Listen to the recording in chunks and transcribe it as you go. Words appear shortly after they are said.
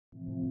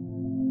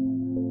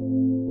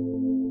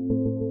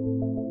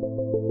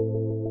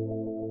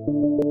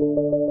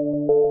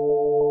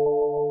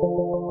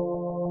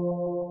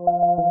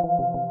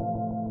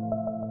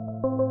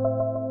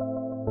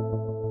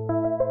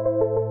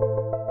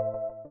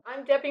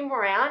I'm Debbie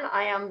Moran.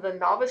 I am the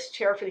Novice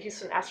Chair for the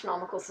Houston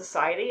Astronomical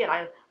Society, and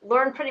I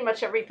learned pretty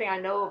much everything I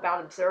know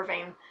about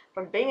observing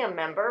from being a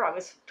member. I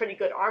was a pretty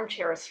good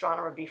armchair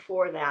astronomer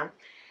before then.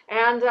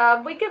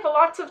 And we give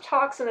lots of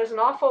talks, and there's an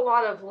awful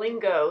lot of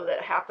lingo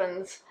that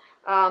happens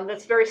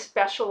that's very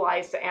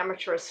specialized to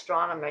amateur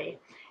astronomy.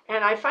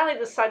 And I finally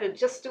decided to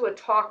just do a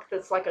talk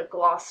that's like a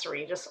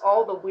glossary, just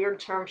all the weird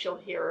terms you'll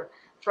hear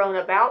thrown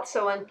about.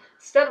 So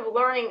instead of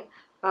learning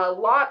a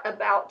lot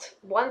about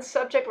one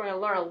subject, we're going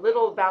to learn a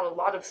little about a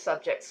lot of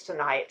subjects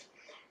tonight.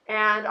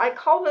 And I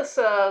call this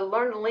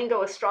Learn the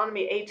Lingo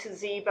Astronomy A to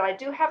Z, but I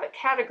do have it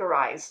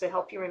categorized to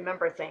help you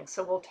remember things.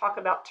 So we'll talk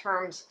about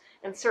terms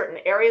in certain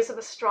areas of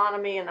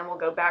astronomy, and then we'll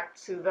go back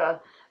to the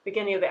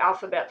beginning of the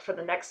alphabet for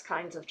the next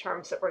kinds of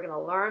terms that we're going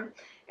to learn.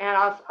 And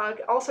I'm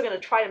also going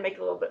to try to make it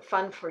a little bit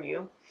fun for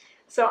you.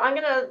 So I'm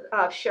going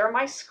to share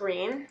my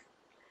screen.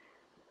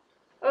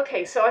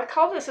 Okay, so I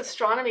call this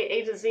Astronomy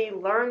A to Z,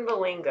 Learn the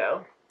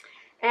Lingo.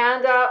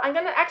 And I'm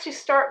going to actually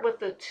start with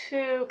the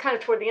two, kind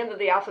of toward the end of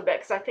the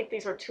alphabet, because I think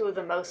these are two of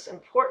the most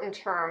important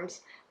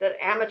terms that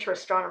amateur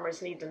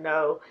astronomers need to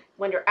know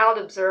when you're out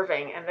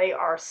observing, and they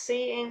are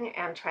seeing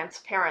and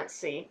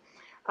transparency.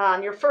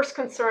 Your first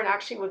concern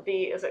actually would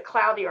be, is it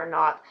cloudy or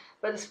not?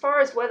 But as far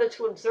as whether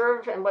to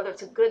observe and whether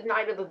it's a good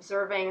night of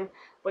observing,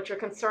 what you're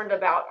concerned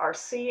about are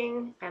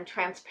seeing and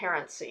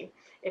transparency.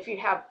 If you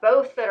have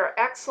both that are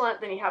excellent,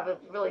 then you have a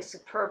really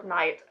superb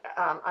night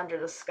under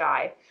the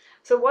sky.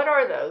 So what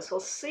are those? Well,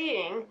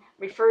 seeing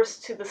refers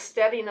to the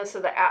steadiness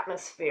of the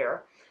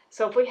atmosphere.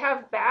 So if we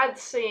have bad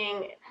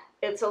seeing,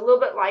 it's a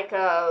little bit like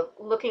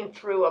looking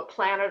through a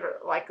planet, or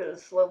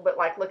it's a little bit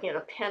like looking at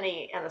a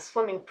penny in a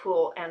swimming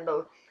pool, and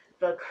the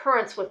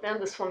currents within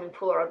the swimming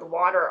pool or the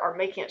water are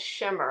making it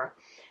shimmer.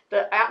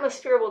 The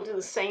atmosphere will do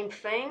the same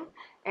thing.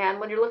 And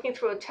when you're looking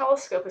through a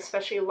telescope,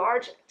 especially a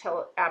large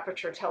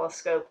aperture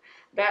telescope,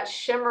 that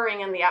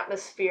shimmering in the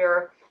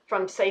atmosphere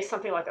from, say,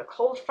 something like a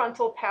cold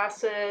frontal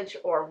passage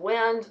or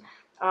wind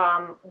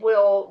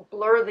will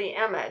blur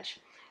the image.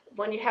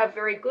 When you have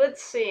very good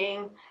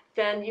seeing,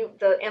 then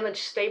the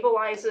image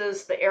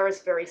stabilizes, the air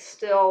is very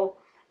still,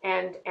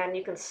 and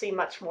you can see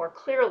much more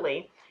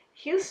clearly.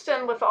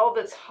 Houston, with all of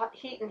its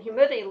heat and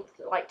humidity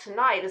like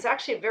tonight, is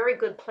actually a very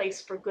good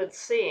place for good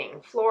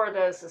seeing.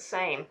 Florida is the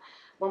same.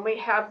 When we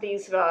have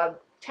these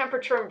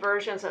temperature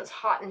inversions and it's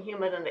hot and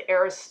humid and the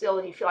air is still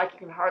and you feel like you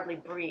can hardly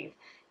breathe,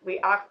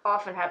 we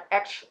often have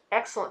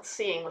excellent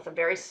seeing with a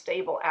very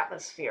stable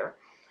atmosphere.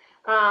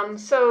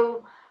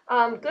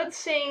 Good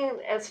seeing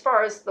as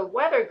far as the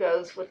weather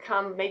goes would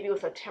come maybe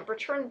with a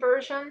temperature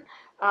inversion.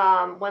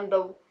 When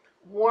the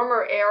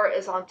warmer air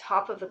is on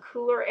top of the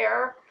cooler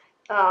air,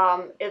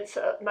 it's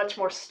a much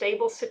more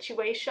stable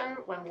situation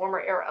when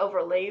warmer air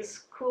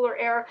overlays cooler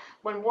air.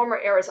 When warmer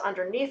air is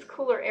underneath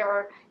cooler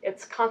air,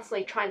 it's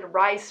constantly trying to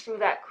rise through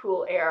that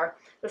cool air.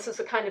 This is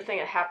the kind of thing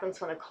that happens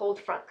when a cold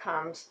front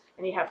comes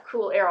and you have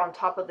cool air on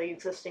top of the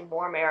existing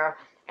warm air,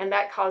 and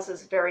that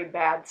causes very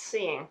bad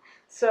seeing.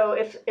 So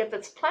if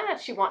it's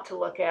planets you want to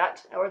look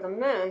at, or the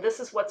moon, this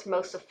is what's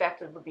most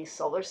affected would be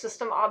solar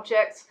system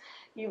objects.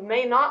 You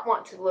may not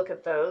want to look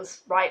at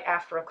those right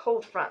after a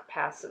cold front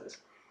passes.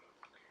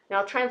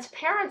 Now,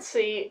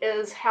 transparency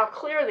is how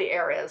clear the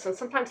air is, and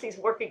sometimes these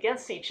work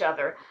against each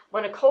other.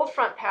 When a cold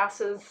front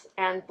passes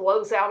and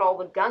blows out all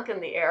the gunk in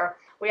the air,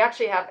 we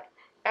actually have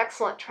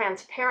excellent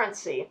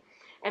transparency.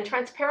 And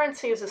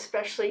transparency is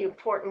especially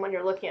important when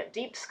you're looking at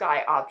deep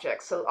sky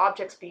objects, so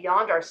objects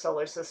beyond our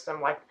solar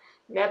system like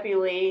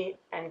nebulae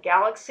and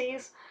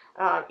galaxies,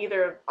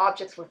 either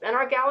objects within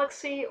our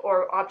galaxy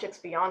or objects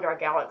beyond our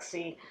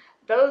galaxy.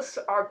 Those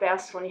are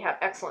best when you have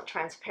excellent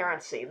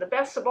transparency. The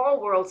best of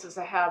all worlds is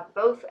to have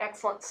both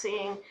excellent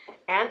seeing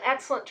and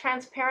excellent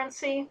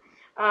transparency.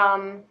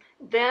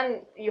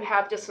 Then you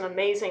have just an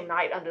amazing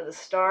night under the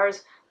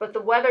stars, but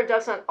the weather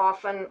doesn't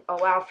often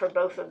allow for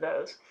both of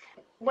those.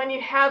 When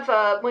you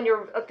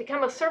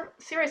become a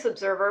serious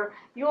observer,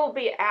 you will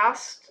be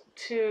asked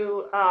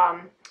to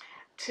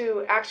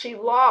actually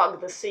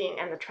log the seeing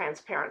and the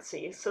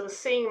transparency. So the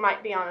seeing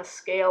might be on a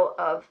scale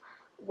of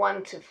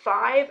 1 to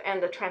 5,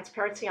 and the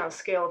transparency on a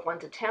scale of 1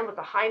 to 10, with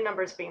the high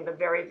numbers being the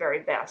very, very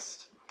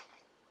best.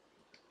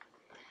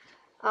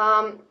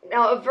 Now,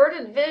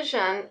 averted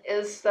vision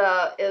this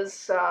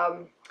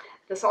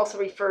also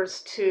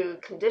refers to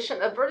condition.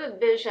 Averted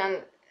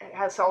vision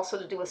has also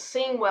to do with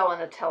seeing well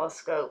in a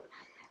telescope,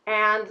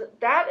 and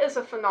that is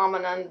a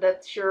phenomenon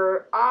that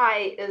your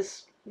eye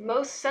is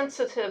most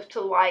sensitive to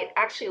light,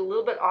 actually a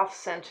little bit off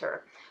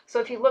center. So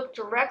if you look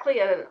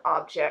directly at an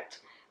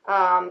object,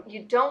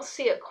 you don't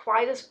see it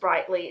quite as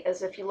brightly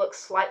as if you look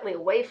slightly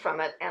away from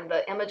it and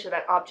the image of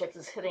that object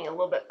is hitting a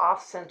little bit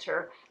off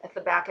center at the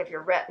back of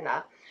your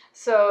retina.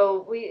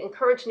 So we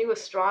encourage new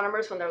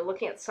astronomers, when they're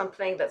looking at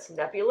something that's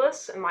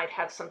nebulous and might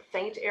have some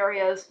faint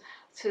areas,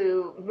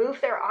 to move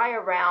their eye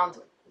around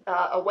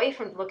away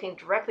from looking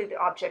directly at the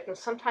object, and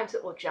sometimes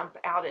it will jump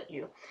out at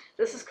you.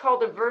 This is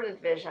called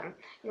averted vision.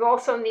 You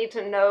also need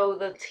to know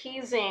the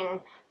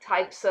teasing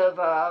types of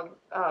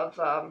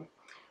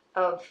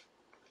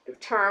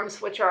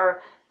terms, which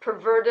are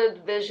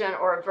perverted vision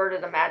or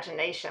averted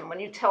imagination. When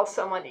you tell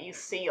someone that you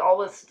see all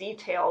this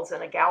details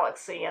in a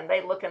galaxy and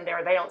they look in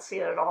there, they don't see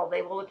it at all,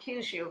 they will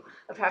accuse you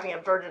of having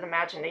averted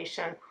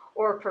imagination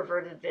or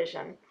perverted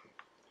vision.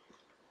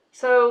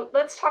 So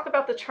let's talk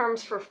about the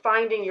terms for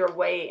finding your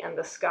way in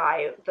the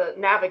sky,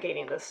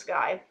 navigating the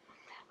sky.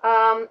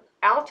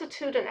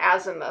 Altitude and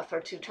azimuth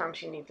are two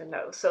terms you need to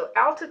know. So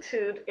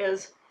altitude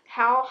is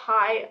how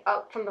high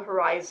up from the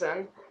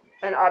horizon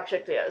an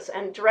object is,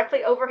 and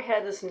directly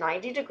overhead is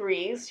 90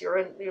 degrees.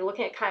 You're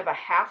looking at kind of a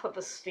half of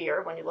a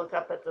sphere when you look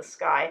up at the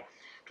sky.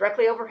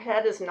 Directly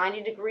overhead is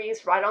 90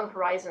 degrees. Right on the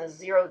horizon is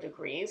 0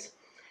 degrees.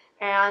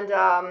 And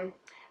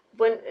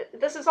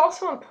this is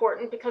also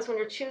important because when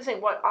you're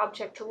choosing what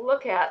object to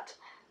look at,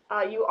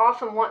 you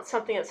often want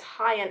something that's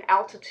high in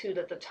altitude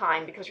at the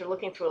time because you're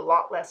looking through a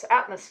lot less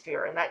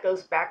atmosphere, and that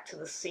goes back to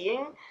the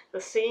seeing. The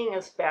seeing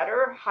is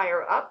better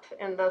higher up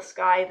in the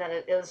sky than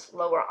it is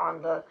lower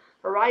on the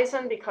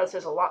horizon because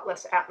there's a lot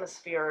less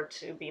atmosphere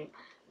to be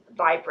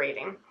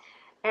vibrating.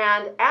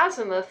 And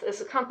azimuth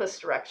is a compass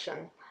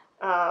direction,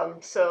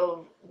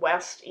 so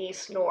west,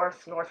 east,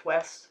 north,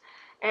 northwest.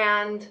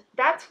 And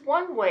that's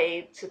one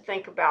way to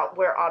think about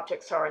where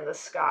objects are in the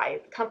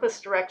sky,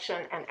 compass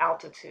direction and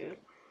altitude.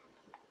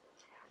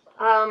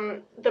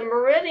 The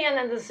meridian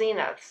and the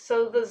zenith.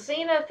 So the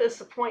zenith is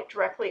the point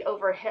directly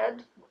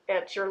overhead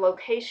at your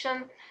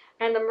location,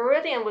 and the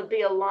meridian would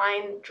be a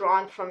line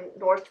drawn from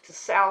north to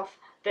south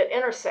that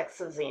intersects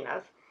the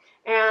zenith.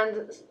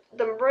 And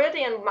the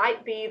meridian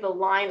might be the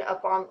line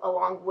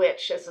along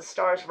which, as the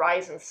stars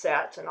rise and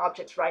set and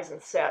objects rise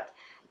and set,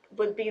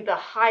 would be the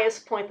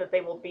highest point that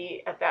they will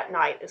be at that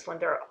night, is when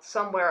they're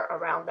somewhere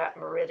around that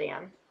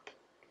meridian.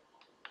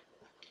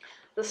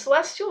 The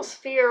celestial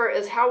sphere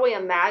is how we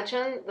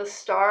imagine the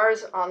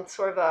stars on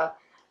sort of a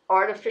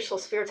artificial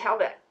sphere. It's how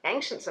the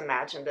ancients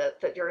imagined it,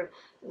 that you're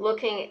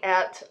looking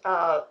at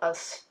a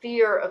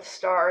sphere of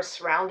stars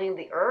surrounding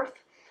the Earth,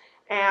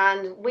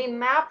 and we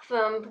map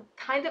them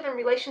kind of in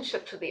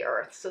relationship to the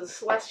Earth. So the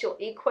celestial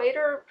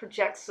equator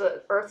projects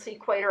the Earth's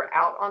equator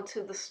out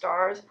onto the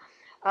stars.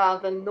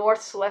 The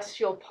North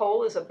Celestial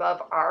Pole is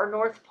above our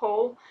North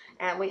Pole,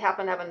 and we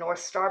happen to have a North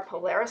Star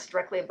Polaris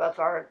directly above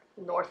our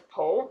North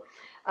Pole.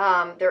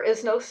 There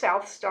is no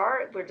South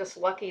Star. We're just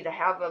lucky to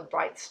have a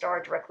bright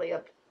star directly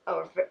up,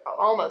 or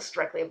almost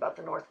directly above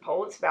the North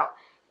Pole. It's about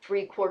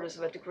 3/4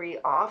 of a degree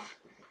off.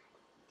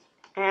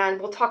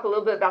 And we'll talk a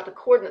little bit about the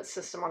coordinate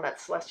system on that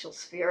celestial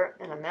sphere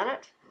in a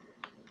minute.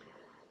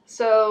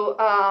 So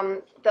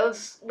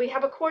we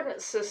have a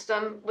coordinate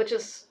system which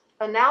is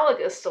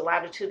analogous to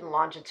latitude and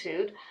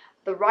longitude.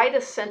 The right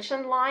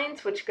ascension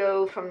lines, which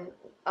go from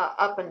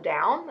up and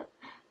down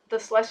the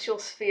celestial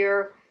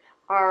sphere,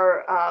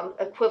 are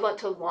equivalent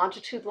to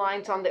longitude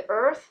lines on the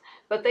Earth,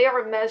 but they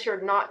are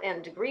measured not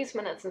in degrees,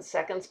 minutes, and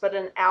seconds, but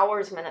in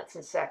hours, minutes,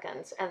 and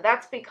seconds. And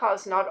that's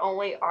because not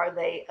only are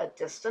they a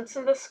distance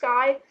in the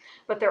sky,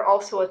 but they're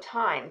also a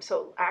time.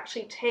 So it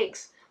actually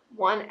takes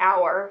 1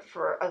 hour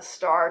for a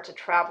star to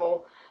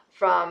travel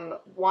from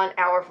 1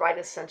 hour of right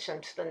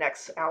ascension to the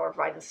next hour of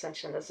right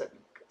ascension as it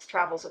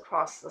travels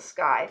across the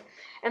sky.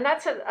 And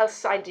that's a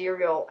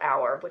sidereal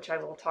hour, which I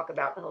will talk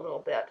about in a little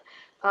bit.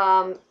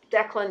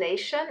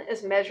 Declination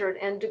is measured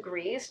in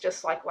degrees,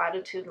 just like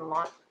latitude and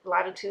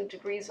latitude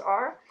degrees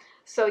are.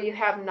 So you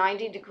have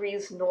 90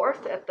 degrees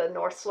north at the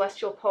North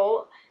Celestial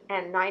Pole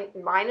and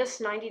minus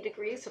 90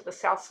 degrees at the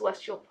South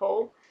Celestial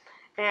Pole.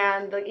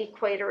 And the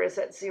equator is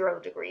at 0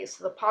 degrees.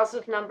 So the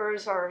positive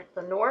numbers are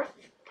the north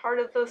part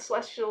of the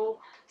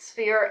celestial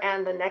sphere,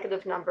 and the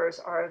negative numbers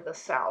are the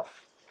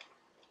south.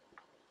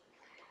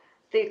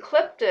 The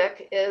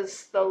ecliptic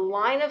is the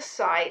line of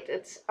sight.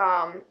 It's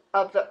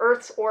of the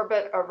Earth's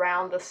orbit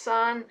around the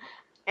sun,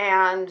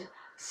 and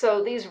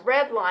so these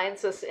red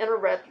lines, this inner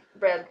red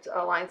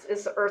lines,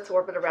 is the Earth's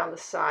orbit around the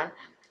sun,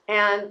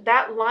 and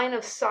that line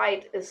of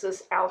sight is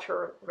this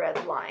outer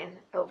red line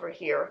over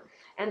here,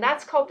 and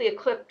that's called the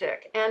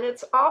ecliptic, and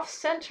it's off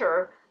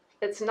center.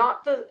 It's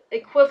not the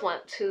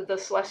equivalent to the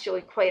celestial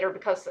equator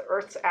because the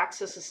Earth's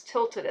axis is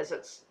tilted as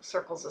it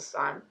circles the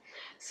sun.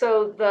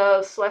 So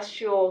the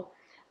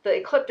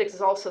ecliptic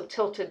is also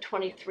tilted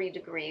 23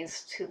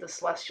 degrees to the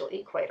celestial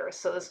equator.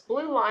 So this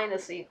blue line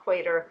is the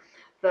equator.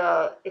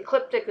 The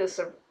ecliptic is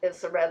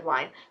the red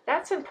line.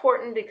 That's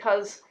important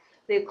because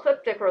the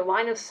ecliptic, or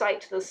line of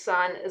sight to the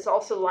sun, is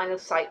also line of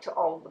sight to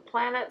all of the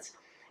planets.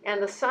 And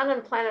the sun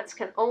and planets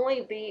can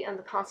only be in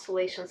the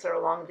constellations that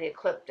are along the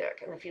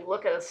ecliptic. And if you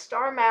look at a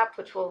star map,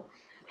 which will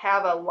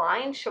have a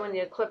line showing the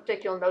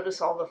ecliptic, you'll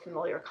notice all the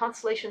familiar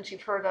constellations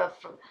you've heard of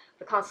from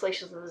the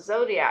constellations of the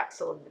zodiac.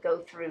 So we'll go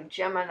through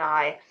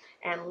Gemini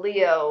and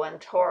Leo and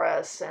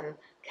Taurus and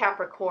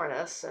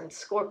Capricornus and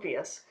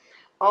Scorpius.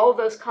 All of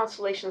those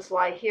constellations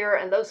lie here,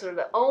 and those are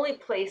the only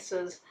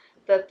places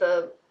that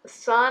the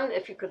sun,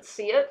 if you could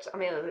see it, I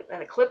mean,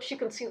 an eclipse, you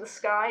can see the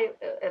sky.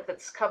 If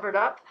it's covered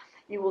up,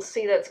 you will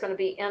see that it's going to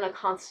be in a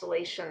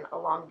constellation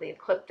along the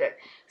ecliptic.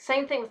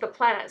 Same thing with the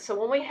planets. So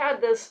when we had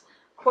this,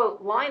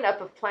 quote, lineup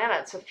of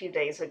planets a few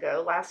days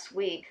ago, last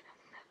week,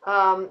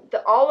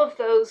 All of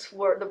those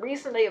were the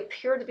reason they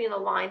appear to be in a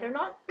line. They're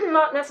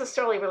not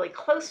necessarily really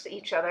close to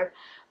each other,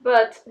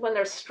 but when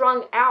they're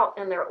strung out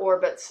in their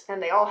orbits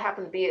and they all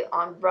happen to be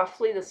on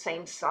roughly the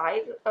same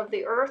side of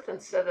the Earth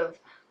instead of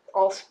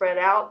all spread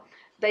out,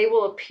 they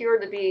will appear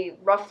to be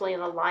roughly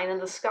in a line in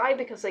the sky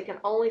because they can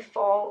only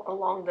fall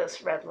along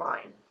this red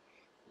line.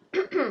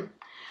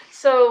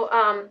 So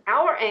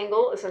hour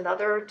angle is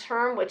another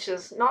term which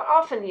is not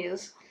often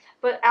used,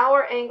 but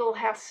hour angle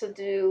has to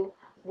do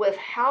with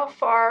how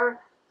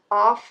far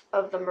off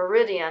of the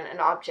meridian an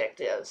object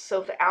is.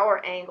 So if the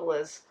hour angle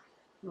is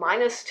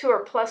 -2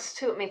 or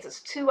 +2, it means it's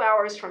 2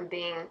 hours from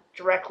being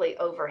directly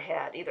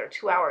overhead, either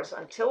 2 hours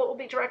until it will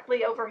be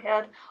directly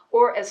overhead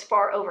or as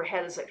far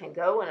overhead as it can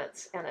go in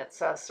its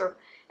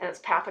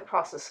path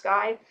across the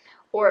sky,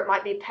 or it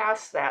might be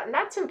past that. And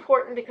that's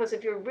important because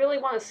if you really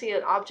want to see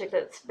an object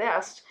at its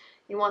best,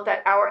 you want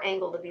that hour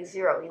angle to be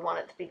 0. You want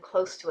it to be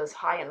close to as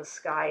high in the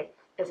sky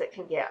as it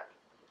can get.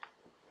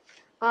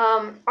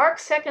 Arc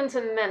seconds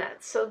and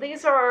minutes. So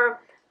these are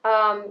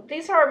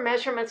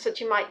measurements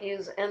that you might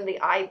use in the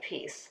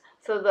eyepiece.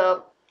 So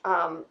the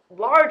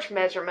large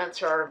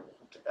measurements are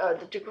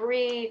the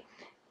degree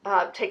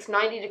takes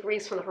 90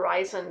 degrees from the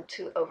horizon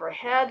to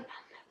overhead.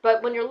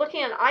 But when you're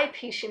looking at an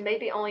eyepiece, you may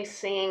be only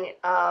seeing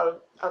a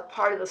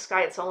part of the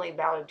sky that's only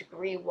about a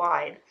degree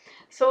wide.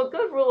 So a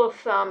good rule of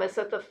thumb is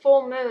that the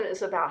full moon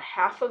is about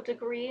half a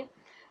degree.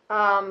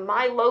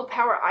 My low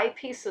power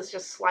eyepiece is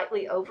just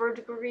slightly over a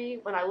degree.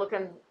 When I look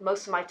in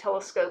most of my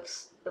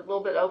telescopes, a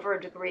little bit over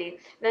a degree.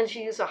 Then as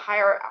you use a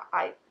higher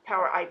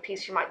power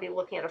eyepiece, you might be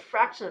looking at a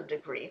fraction of a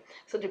degree.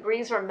 So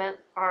degrees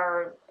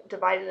are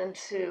divided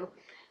into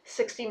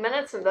 60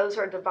 minutes, and those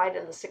are divided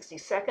into 60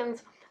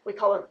 seconds. We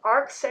call them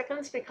arc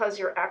seconds because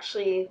you're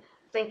actually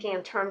thinking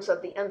in terms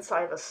of the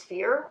inside of a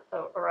sphere,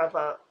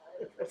 or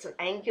it's an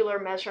angular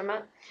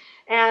measurement.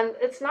 And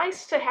it's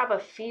nice to have a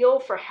feel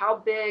for how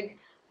big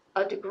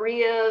a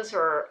degree is,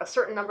 or a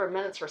certain number of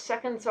minutes or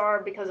seconds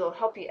are, because it'll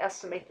help you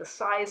estimate the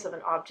size of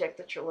an object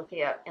that you're looking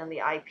at in the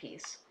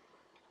eyepiece.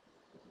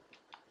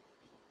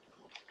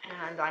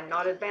 And I'm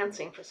not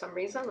advancing for some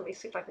reason. Let me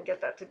see if I can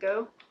get that to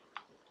go.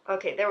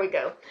 Okay, there we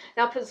go.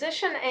 Now,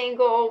 position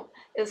angle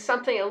is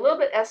something a little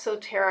bit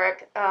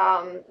esoteric.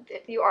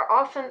 You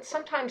are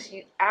sometimes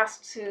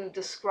asked to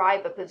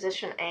describe a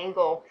position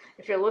angle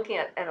if you're looking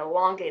at an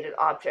elongated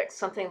object,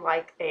 something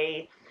like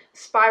a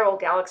spiral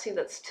galaxy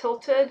that's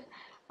tilted.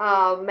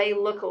 May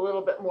look a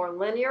little bit more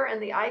linear in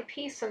the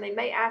eyepiece, and they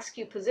may ask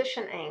you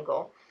position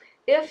angle.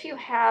 If you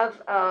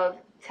have a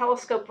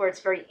telescope where it's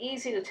very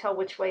easy to tell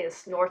which way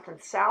is north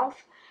and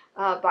south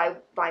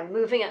by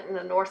moving it in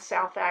the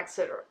north-south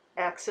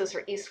axis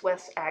or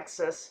east-west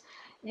axis,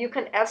 you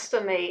can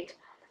estimate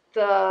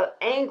the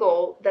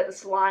angle that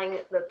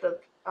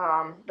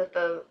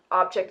the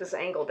object is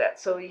angled at.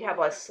 So you have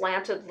a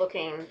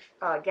slanted-looking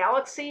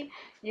galaxy.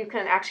 You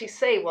can actually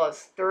say, well,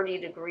 it's 30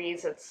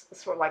 degrees. It's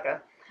sort of like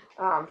a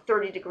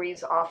 30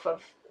 degrees off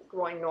of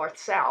going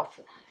north-south,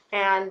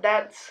 and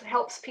that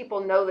helps people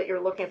know that you're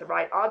looking at the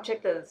right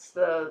object,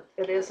 that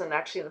it is in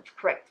actually the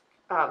correct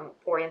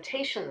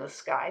orientation in the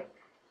sky.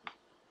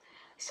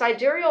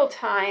 Sidereal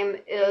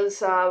time is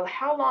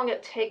how long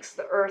it takes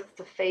the Earth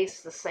to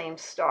face the same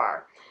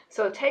star.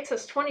 So it takes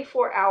us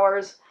 24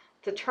 hours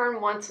to turn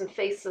once and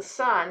face the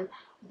sun,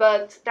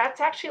 but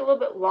that's actually a little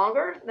bit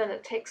longer than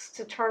it takes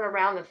to turn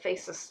around and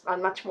face a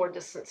much more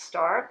distant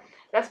star.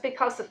 That's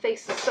because to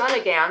face the sun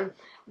again,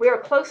 we are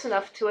close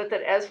enough to it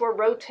that as we're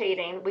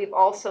rotating, we've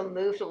also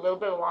moved a little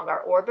bit along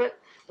our orbit.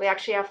 We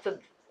actually have to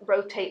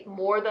rotate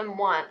more than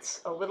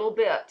once, a little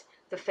bit,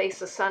 to face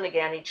the sun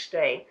again each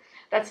day.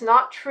 That's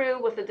not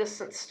true with a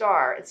distant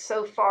star. It's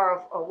so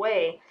far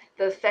away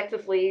that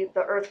effectively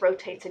the Earth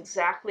rotates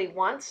exactly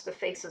once to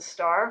face a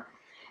star.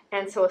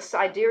 And so a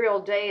sidereal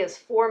day is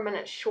 4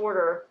 minutes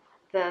shorter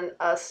than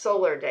a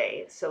solar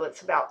day. So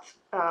it's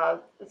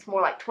it's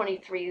more like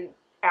 23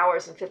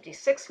 hours and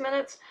 56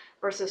 minutes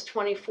versus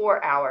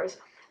 24 hours.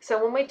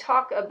 So when we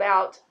talk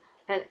about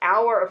an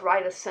hour of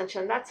right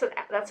ascension, that's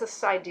a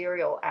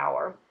sidereal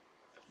hour.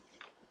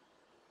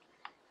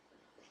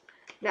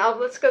 Now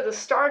let's go to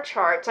star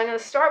charts. I'm going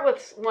to start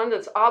with one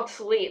that's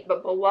obsolete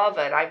but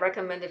beloved. I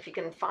recommend if you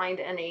can find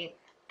any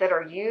that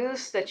are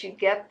used that you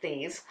get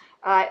these.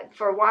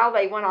 For a while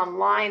they went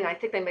online. I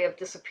think they may have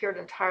disappeared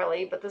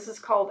entirely, but this is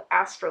called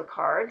astro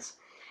cards.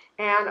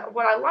 And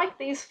what I like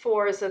these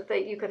for is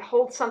that you could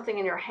hold something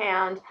in your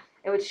hand.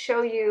 It would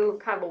show you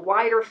kind of a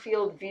wider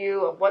field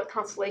view of what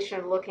constellation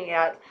you're looking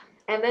at,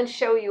 and then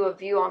show you a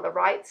view on the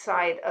right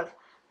side of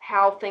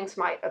how things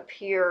might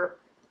appear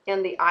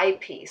in the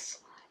eyepiece,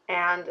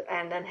 and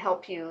then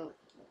help you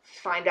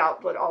find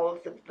out what all of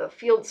the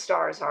field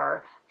stars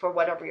are for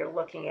whatever you're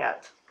looking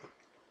at.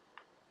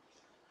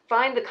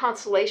 Find the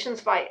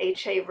Constellations by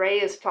H.A. Ray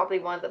is probably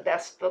one of the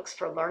best books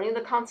for learning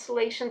the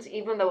constellations,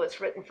 even though it's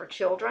written for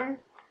children.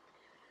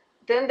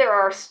 Then there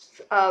are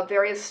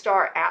various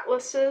star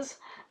atlases.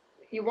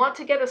 You want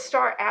to get a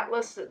star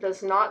atlas that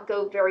does not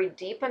go very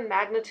deep in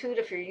magnitude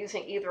if you're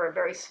using either a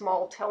very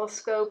small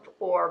telescope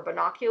or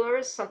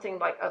binoculars, something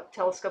like a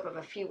telescope of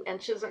a few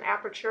inches in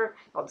aperture.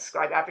 I'll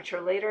describe aperture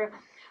later,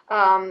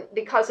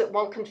 because it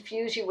won't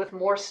confuse you with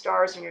more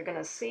stars than you're going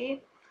to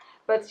see.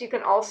 But you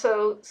can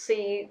also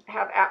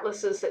have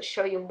atlases that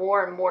show you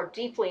more and more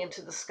deeply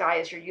into the sky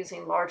as you're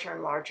using larger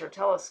and larger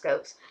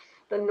telescopes.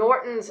 The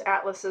Norton's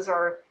atlases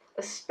are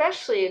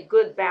especially a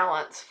good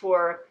balance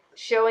for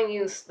showing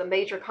you the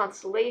major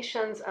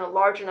constellations and a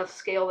large enough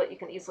scale that you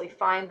can easily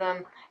find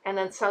them, and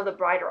then some of the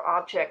brighter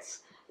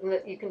objects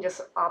that you can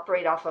just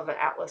operate off of an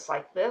atlas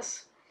like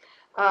this.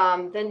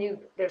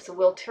 There's a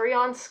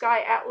Wiltirion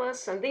Sky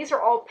Atlas, and these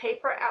are all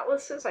paper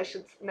atlases. I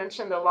should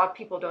mention that a lot of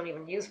people don't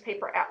even use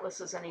paper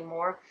atlases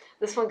anymore.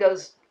 This one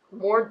goes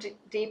more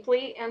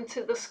deeply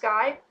into the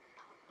sky.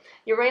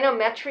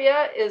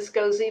 Uranometria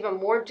goes even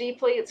more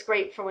deeply. It's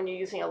great for when you're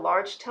using a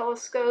large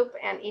telescope,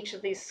 and each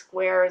of these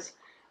squares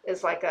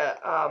is like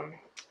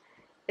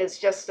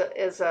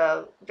is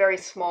a very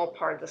small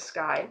part of the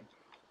sky.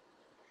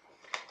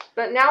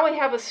 But now we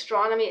have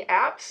astronomy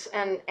apps,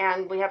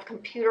 and we have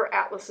computer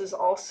atlases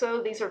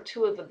also. These are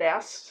two of the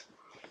best.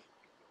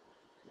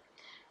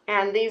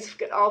 And these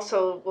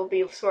also will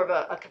be sort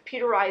of a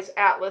computerized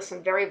atlas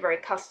and very, very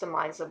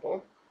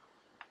customizable.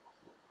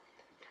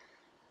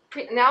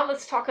 Now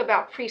let's talk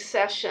about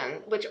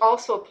precession, which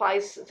also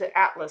applies to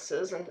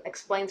atlases and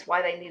explains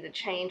why they need to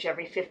change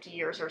every 50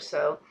 years or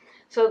so.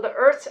 So the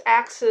Earth's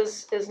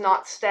axis is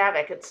not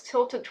static. It's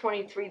tilted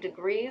 23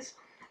 degrees,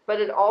 but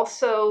it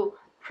also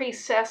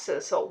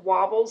precesses, so it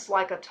wobbles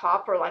like a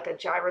top or like a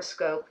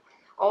gyroscope,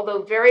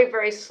 although very,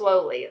 very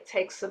slowly. It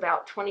takes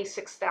about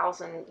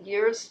 26,000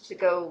 years to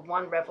go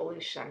one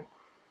revolution.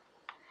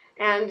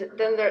 And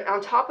then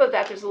on top of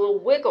that, there's a little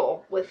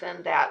wiggle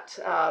within that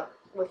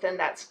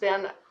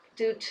spin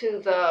due to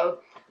the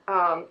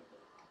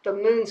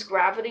moon's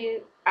gravity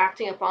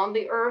acting upon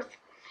the Earth.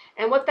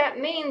 And what that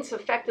means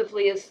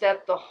effectively is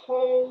that the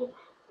whole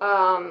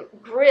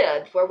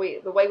grid,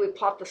 the way we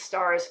plot the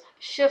stars,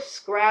 shifts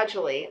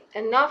gradually,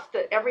 enough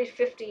that every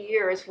 50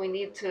 years we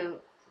need to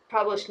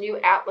publish new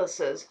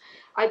atlases.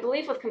 I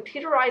believe with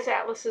computerized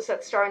atlases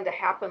that's starting to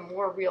happen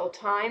more real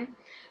time,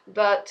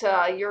 but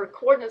your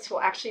coordinates will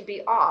actually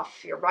be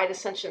off. Your right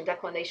ascension and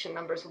declination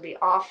numbers will be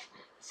off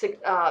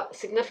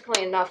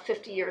significantly enough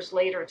 50 years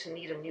later to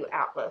need a new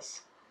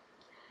atlas.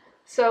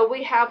 So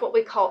we have what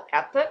we call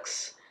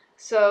epochs.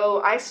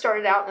 So I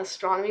started out in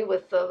astronomy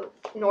with the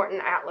Norton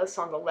Atlas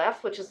on the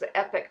left, which is the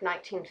Epoch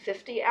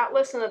 1950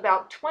 Atlas, and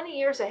about 20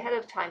 years ahead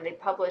of time they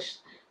published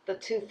the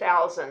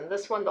 2000.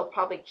 This one they'll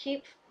probably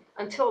keep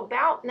until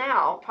about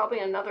now, probably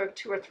another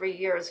 2 or 3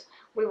 years,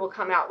 we will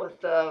come out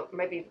with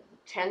maybe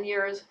 10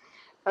 years.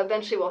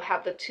 Eventually we'll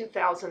have the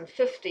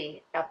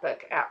 2050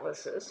 Epoch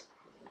Atlases.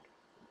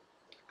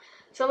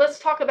 So let's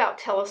talk about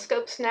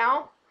telescopes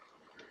now.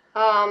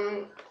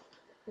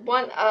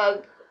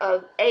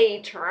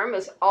 A term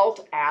is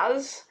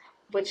alt-az,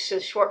 which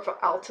is short for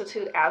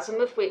altitude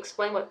azimuth. We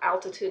explained what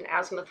altitude and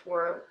azimuth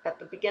were at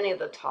the beginning of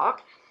the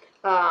talk.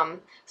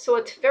 So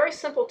a very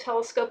simple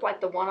telescope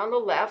like the one on the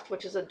left,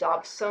 which is a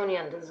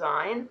Dobsonian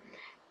design,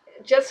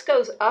 just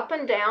goes up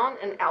and down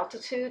in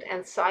altitude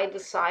and side to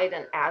side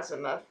in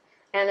azimuth.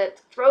 And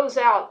it throws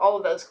out all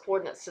of those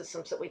coordinate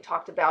systems that we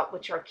talked about,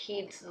 which are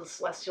keyed to the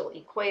celestial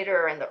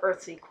equator and the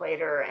Earth's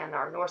equator and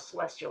our north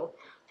celestial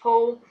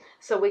pole.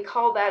 So we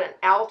call that an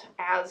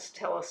alt-az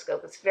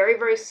telescope. It's very,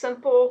 very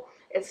simple.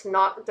 It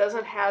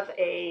doesn't have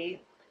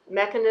a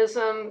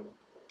mechanism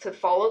to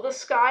follow the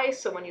sky.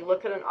 So when you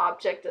look at an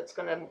object, it's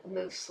going to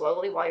move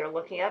slowly while you're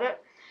looking at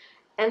it.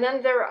 And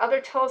then there are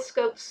other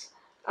telescopes,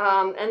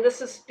 and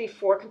this is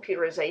before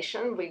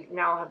computerization. We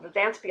now have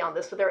advanced beyond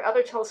this, but there are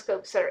other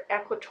telescopes that are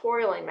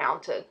equatorially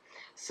mounted.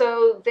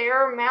 So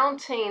their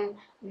mounting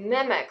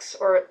mimics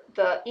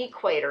the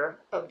equator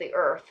of the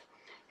Earth.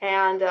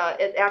 And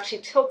it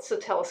actually tilts the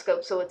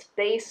telescope so its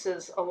base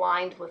is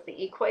aligned with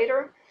the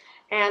equator.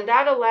 And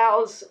that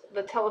allows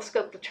the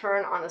telescope to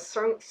turn on a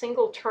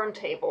single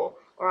turntable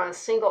or on a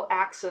single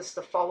axis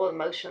to follow the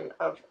motion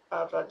of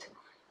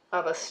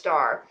a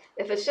star.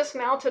 If it's just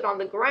mounted on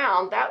the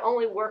ground, that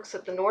only works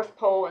at the North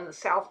Pole and the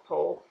South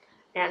Pole,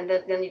 and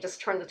then you just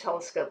turn the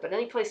telescope. But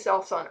any place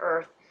else on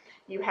Earth,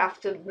 you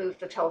have to move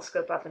the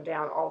telescope up and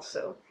down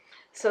also.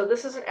 So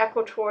this is an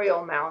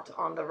equatorial mount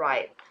on the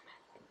right.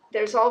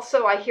 There's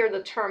also, I hear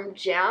the term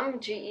GEM,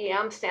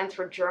 G-E-M, stands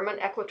for German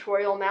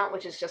equatorial mount,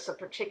 which is just a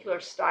particular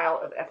style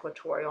of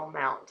equatorial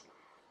mount.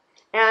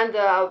 And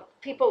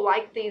people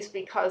like these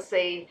because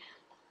they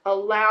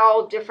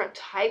allow different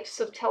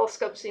types of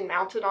telescopes to be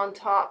mounted on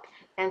top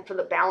and for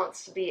the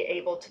balance to be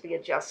able to be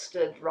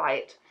adjusted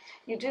right.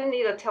 You do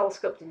need a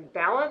telescope to be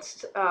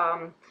balanced,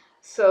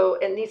 so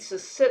it needs to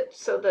sit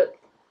so that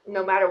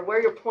no matter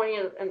where you're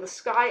pointing in the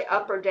sky,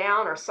 up or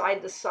down or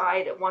side to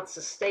side, it wants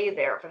to stay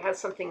there. If it has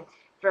something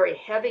very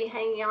heavy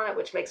hanging on it,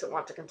 which makes it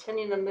want to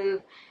continue to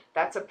move,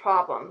 that's a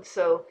problem.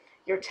 So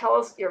your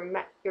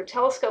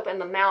telescope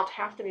and the mount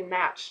have to be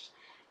matched,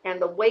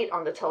 and the weight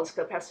on the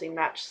telescope has to be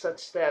matched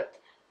such that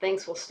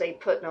things will stay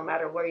put no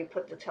matter where you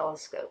put the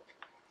telescope.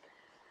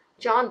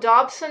 John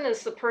Dobson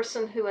is the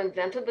person who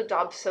invented the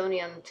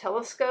Dobsonian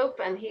telescope,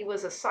 and he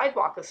was a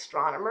sidewalk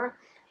astronomer.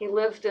 He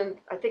lived in,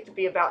 I think, to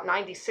be about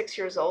 96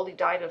 years old. He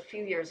died a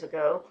few years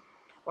ago,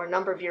 or a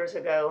number of years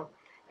ago.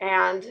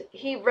 And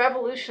he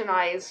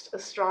revolutionized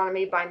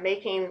astronomy by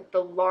making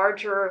the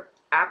larger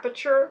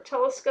aperture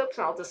telescopes,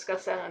 and I'll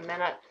discuss that in a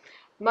minute,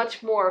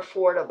 much more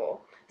affordable.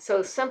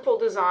 So simple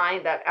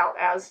design, that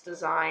out-as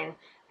design,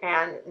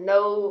 and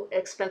no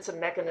expensive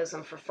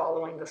mechanism for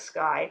following the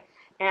sky.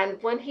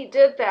 And when he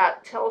did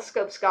that,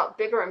 telescopes got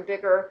bigger and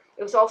bigger.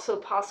 It was also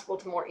possible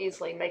to more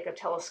easily make a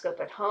telescope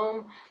at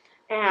home.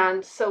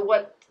 And so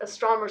what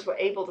astronomers were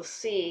able to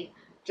see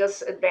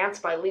just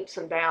advanced by leaps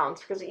and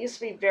bounds, because it used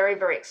to be very,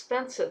 very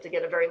expensive to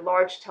get a very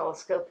large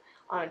telescope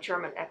on a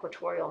German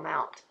equatorial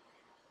mount.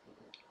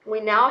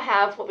 We now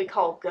have what we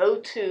call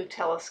go-to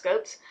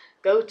telescopes.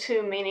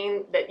 Go-to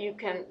meaning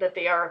that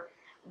they are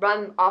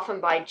run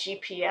often by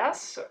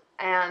GPS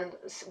and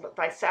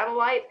by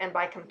satellite and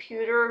by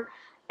computer,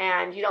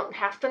 and you don't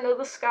have to know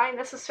the sky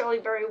necessarily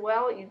very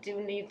well. You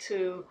do need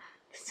to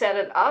set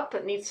it up.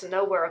 It needs to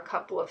know where a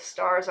couple of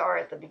stars are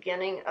at the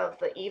beginning of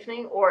the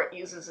evening, or it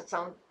uses its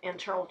own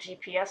internal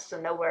GPS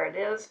to know where it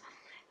is.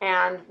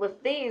 And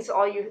with these,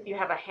 all you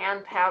have a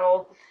hand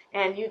paddle,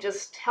 and you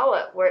just tell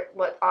it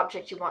what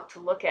object you want to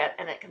look at,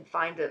 and it can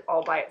find it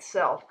all by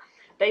itself.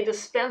 They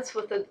dispense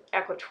with the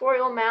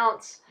equatorial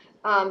mounts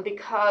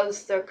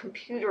because their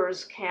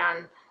computers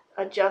can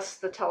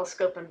adjust the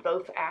telescope in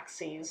both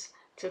axes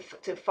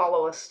to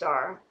follow a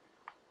star.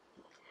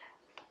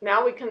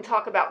 Now we can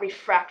talk about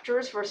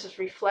refractors versus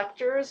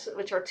reflectors,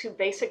 which are two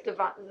basic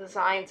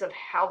designs of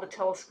how the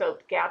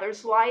telescope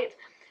gathers light.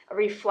 A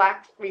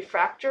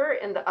refractor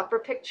in the upper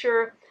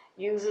picture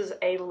uses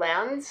a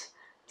lens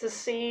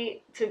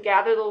to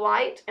gather the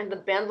light and to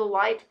bend the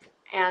light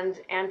and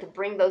to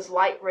bring those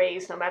light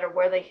rays, no matter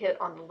where they hit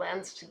on the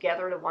lens,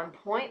 together to one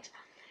point.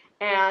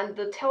 And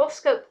the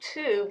telescope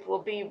tube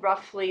will be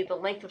roughly the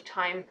length of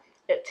time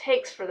it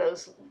takes for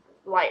those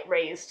light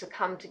rays to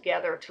come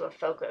together to a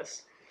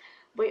focus.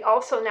 We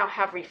also now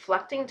have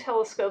reflecting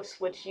telescopes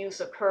which use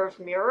a curved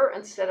mirror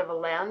instead of a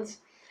lens,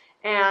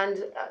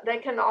 and they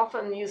can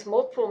often use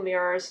multiple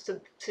mirrors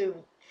to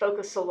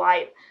focus the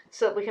light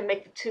so that we can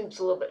make the tubes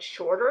a little bit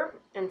shorter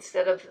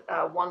instead of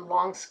one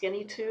long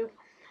skinny tube.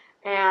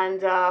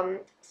 And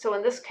so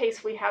in this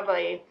case we have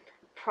a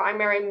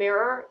primary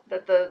mirror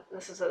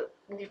this is a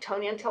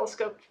Newtonian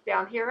telescope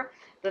down here,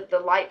 that the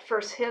light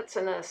first hits,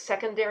 and then a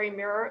secondary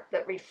mirror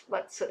that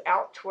reflects it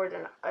out toward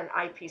an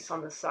eyepiece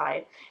on the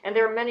side. And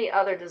there are many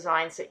other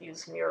designs that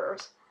use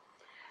mirrors.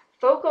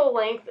 Focal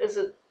length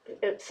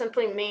it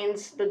simply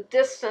means the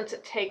distance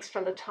it takes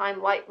from the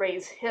time light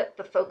rays hit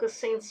the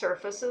focusing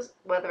surfaces,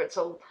 whether it's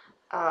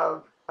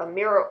a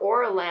mirror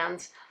or a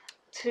lens,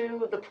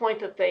 to the point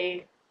that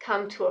they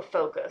come to a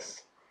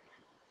focus.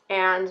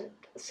 And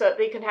so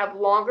they can have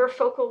longer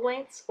focal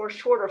lengths or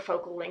shorter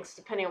focal lengths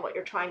depending on what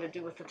you're trying to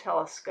do with the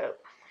telescope.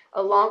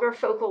 A longer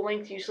focal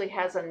length usually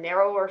has a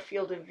narrower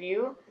field of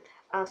view,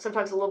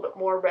 sometimes a little bit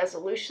more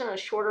resolution. A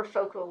shorter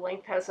focal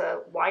length has a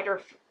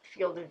wider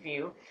field of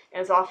view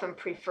and is often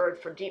preferred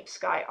for deep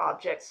sky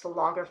objects. The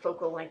longer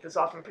focal length is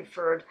often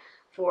preferred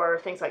for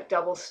things like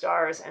double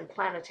stars and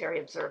planetary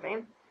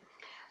observing.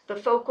 The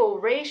focal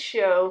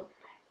ratio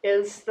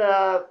is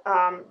the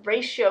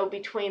ratio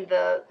between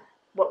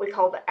what we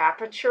call the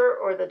aperture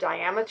or the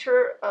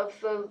diameter of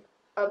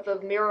the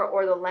mirror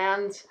or the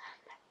lens,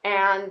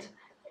 and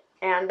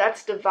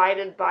that's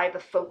divided by the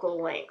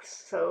focal length.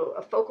 So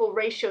a focal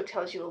ratio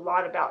tells you a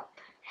lot about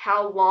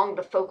how long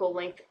the focal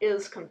length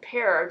is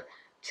compared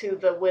to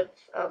the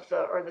width of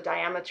the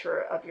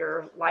diameter of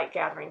your light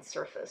gathering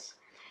surface.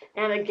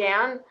 And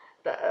again,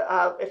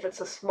 if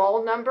it's a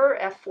small number,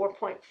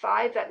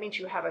 f4.5, that means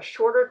you have a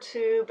shorter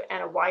tube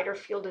and a wider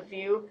field of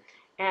view.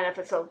 And if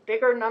it's a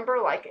bigger number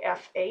like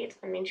f8,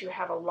 it means you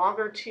have a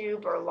longer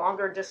tube or a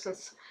longer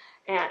distance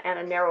and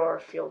a narrower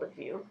field of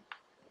view.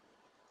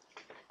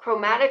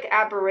 Chromatic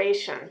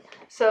aberration.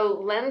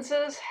 So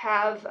lenses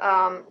have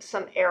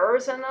some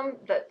errors in them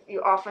that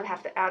you often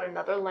have to add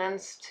another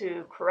lens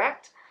to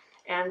correct.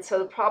 And so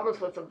the problems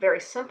with a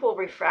very simple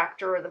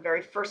refractor, or the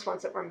very first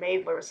ones that were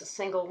made where it was a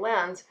single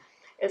lens,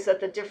 is that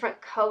the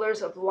different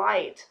colors of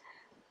light,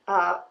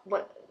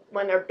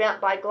 when they're bent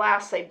by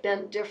glass, they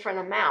bend different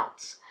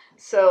amounts.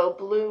 So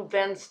blue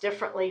bends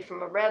differently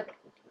from a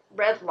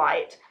red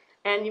light,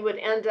 and you would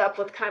end up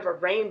with kind of a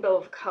rainbow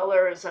of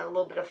colors and a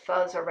little bit of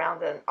fuzz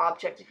around an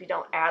object if you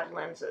don't add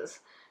lenses.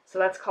 So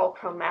that's called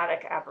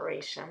chromatic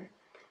aberration.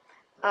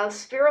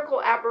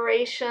 Spherical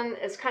aberration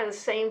is kind of the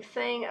same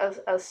thing.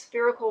 A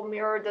spherical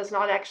mirror does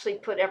not actually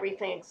put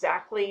everything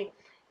exactly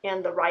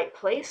in the right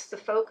place to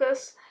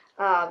focus.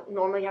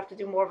 Normally you have to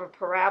do more of a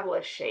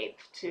parabola shape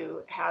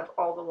to have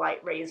all the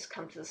light rays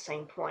come to the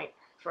same point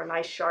for a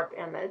nice sharp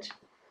image.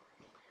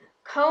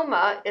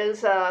 Coma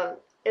is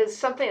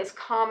something that's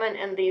common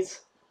in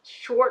these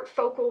short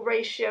focal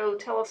ratio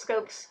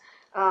telescopes,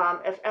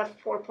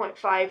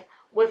 f4.5,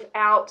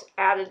 without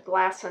added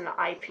glass in the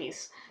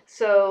eyepiece.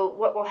 So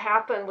what will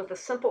happen with a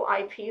simple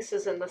eyepiece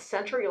is in the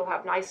center you'll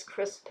have nice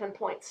crisp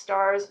pinpoint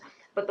stars,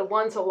 but the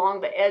ones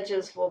along the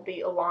edges will be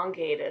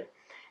elongated.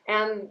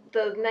 And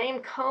the name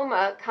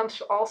coma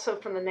comes also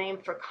from the name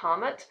for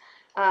comet.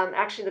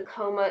 Actually, the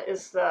coma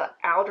is the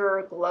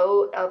outer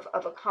glow of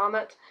a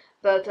comet,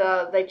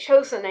 but they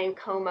chose the name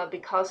coma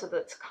because of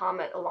its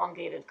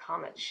elongated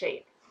comet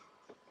shape.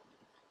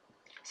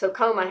 So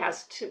coma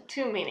has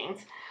two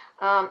meanings.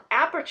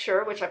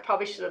 Aperture, which I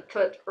probably should have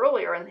put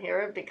earlier in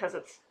here because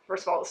it's,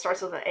 first of all, it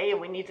starts with an A and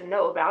we need to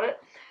know about it.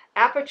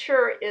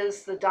 Aperture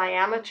is the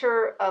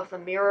diameter of the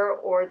mirror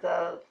or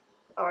the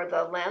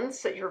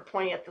lens that you're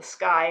pointing at the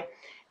sky,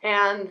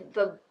 and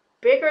the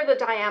bigger the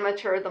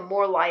diameter, the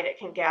more light it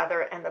can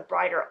gather and the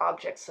brighter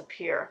objects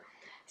appear.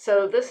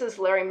 So this is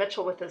Larry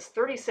Mitchell with his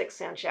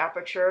 36-inch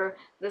aperture.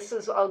 This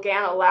is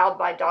again allowed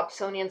by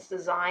Dobsonian's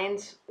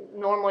designs.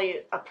 Normally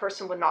an ordinary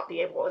person would not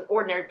be able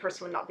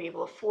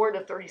to afford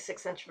a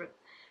 36-inch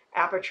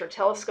aperture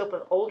telescope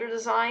with older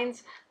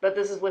designs, but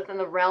this is within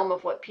the realm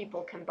of what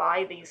people can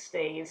buy these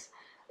days,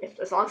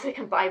 as long as they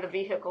can buy the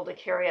vehicle to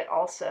carry it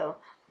also.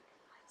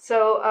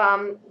 So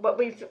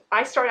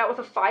I started out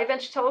with a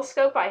 5-inch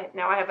telescope.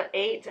 Now I have an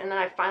 8, and then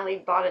I finally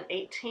bought an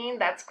 18.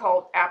 That's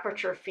called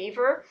aperture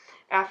fever.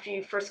 After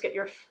you first get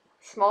your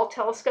small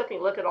telescope and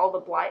you look at all the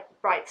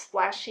bright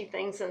splashy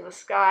things in the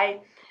sky,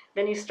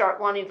 then you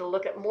start wanting to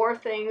look at more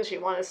things.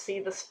 You want to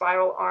see the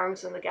spiral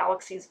arms and the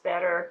galaxies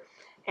better,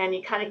 and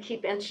you kind of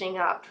keep inching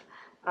up.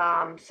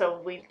 So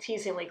we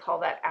teasingly call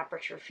that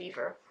aperture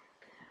fever.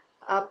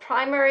 A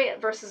primary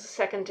versus a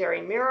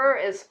secondary mirror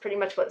is pretty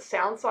much what it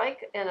sounds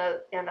like. In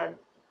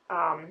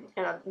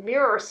a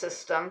mirror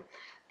system,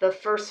 the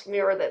first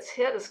mirror that's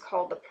hit is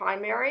called the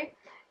primary,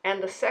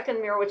 and the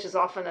second mirror, which is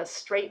often a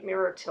straight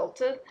mirror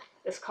tilted,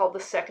 is called the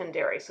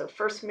secondary. So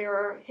first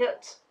mirror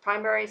hit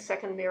primary,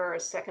 second mirror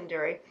is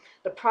secondary.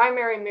 The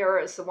primary mirror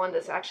is the one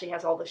that actually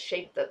has all the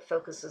shape that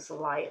focuses the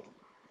light.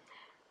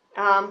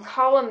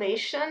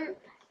 Collimation.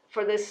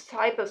 For this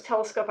type of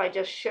telescope I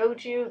just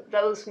showed you,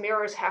 those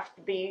mirrors have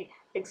to be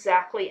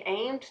exactly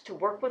aimed to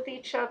work with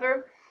each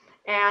other.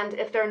 And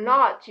if they're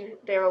not,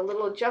 there are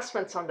little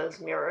adjustments on those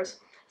mirrors.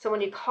 So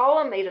when you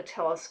collimate a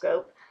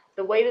telescope,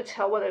 the way to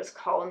tell whether it's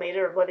collimated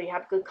or whether you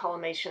have good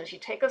collimation is you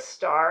take a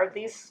star.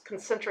 These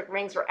concentric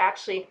rings are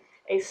actually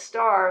a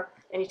star,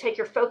 and you take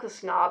your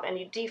focus knob and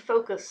you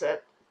defocus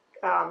it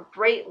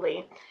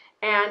greatly.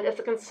 And if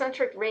the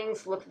concentric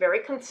rings look very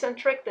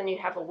concentric, then you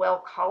have a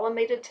well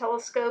collimated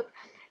telescope.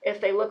 If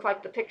they look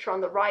like the picture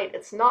on the right,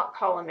 it's not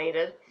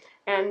collimated,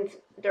 and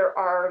there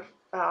are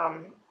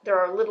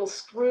little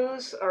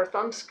screws or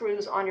thumb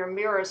screws on your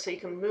mirrors so you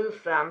can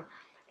move them,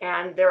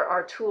 and there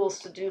are tools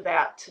to do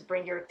that to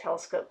bring your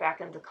telescope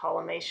back into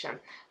collimation.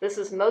 This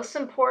is most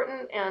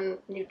important in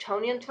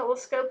Newtonian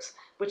telescopes,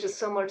 which is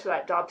similar to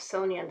that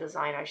Dobsonian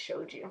design I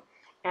showed you,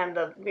 and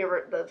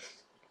the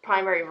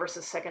primary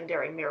versus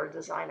secondary mirror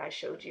design I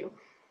showed you.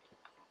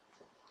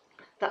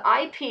 The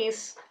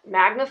eyepiece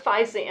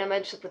magnifies the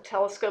image of the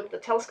telescope. The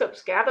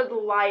telescopes gather the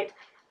light,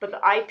 but the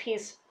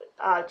eyepiece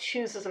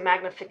chooses a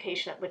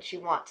magnification at which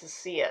you want to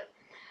see it.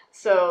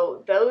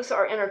 So those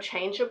are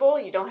interchangeable.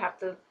 You don't have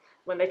to,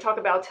 when they talk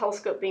about a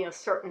telescope being a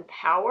certain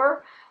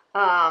power,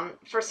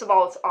 first of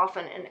all, it's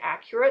often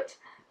inaccurate.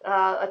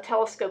 A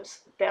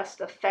telescope's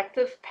best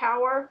effective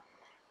power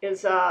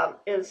is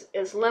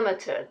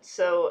limited.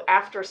 So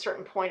after a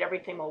certain point,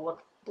 everything will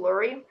look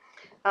blurry.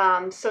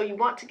 So you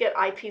want to get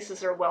eyepieces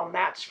that are well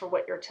matched for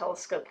what your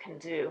telescope can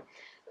do.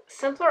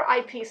 Simpler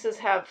eyepieces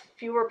have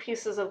fewer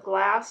pieces of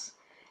glass,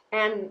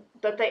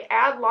 but they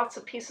add lots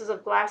of pieces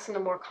of glass into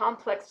more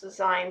complex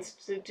designs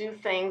to do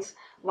things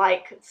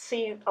like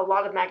see a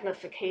lot of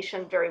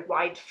magnification, very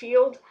wide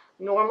field.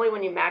 Normally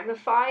when you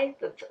magnify,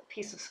 the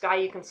piece of sky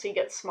you can see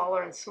gets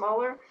smaller and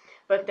smaller,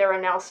 but there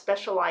are now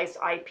specialized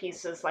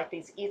eyepieces like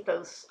these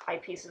ethos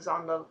eyepieces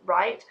on the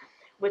right,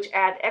 which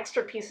add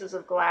extra pieces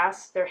of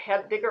glass. They're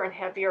bigger and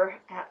heavier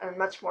and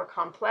much more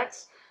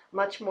complex,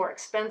 much more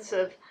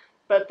expensive,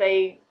 but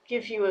they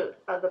give you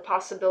the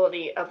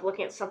possibility of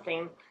looking at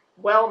something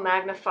well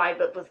magnified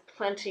but with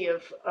plenty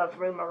of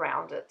room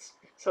around it.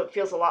 So it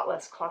feels a lot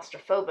less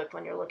claustrophobic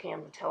when you're looking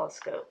in the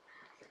telescope.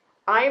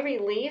 Eye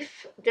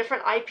relief,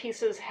 different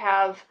eyepieces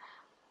have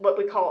what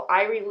we call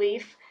eye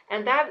relief,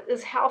 and that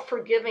is how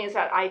forgiving is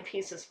that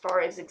eyepiece as far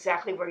as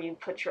exactly where you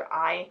put your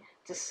eye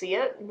to see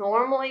it.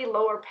 Normally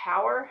lower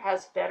power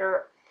has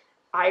better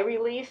eye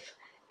relief,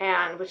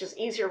 and which is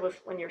easier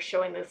when you're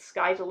showing the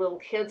sky to little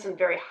kids, and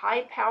very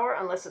high power,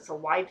 unless it's a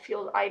wide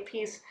field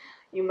eyepiece,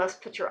 you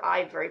must put your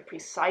eye very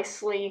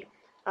precisely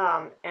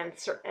and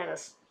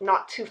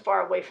not too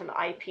far away from the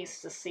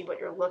eyepiece to see what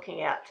you're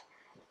looking at.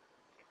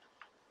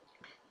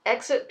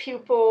 Exit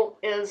pupil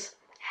is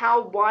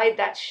how wide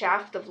that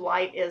shaft of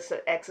light is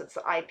that exits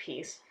the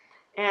eyepiece.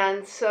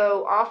 And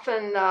so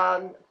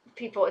often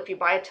people, if you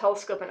buy a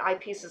telescope and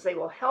eyepieces, they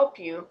will help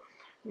you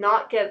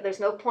there's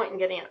no point in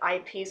getting an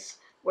eyepiece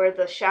where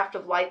the shaft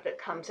of light that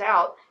comes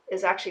out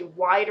is actually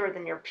wider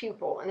than your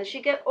pupil. And as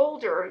you get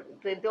older,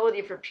 the ability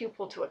of your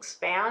pupil to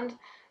expand,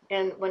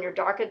 and when you're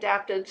dark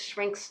adapted,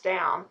 shrinks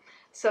down.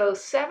 So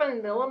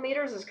 7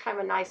 millimeters is kind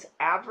of a nice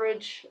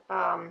average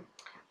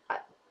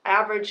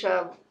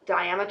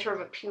diameter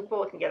of a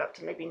pupil. It can get up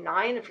to maybe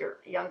 9 if you're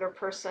a younger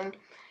person.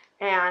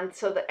 And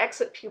so the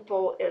exit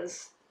pupil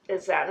is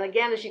that. And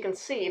again, as you can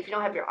see, if you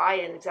don't have your eye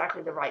in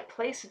exactly the right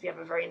place, if you have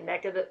a very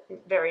negative,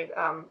 very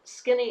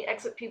skinny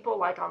exit pupil,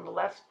 like on the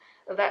left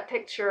of that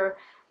picture,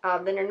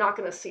 then you're not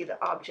going to see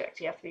the object.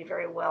 You have to be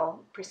very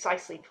well,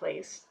 precisely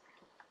placed.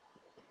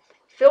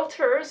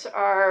 Filters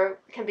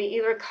can be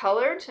either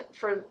colored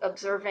for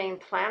observing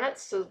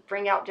planets to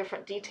bring out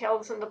different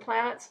details in the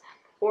planets,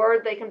 or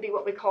they can be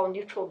what we call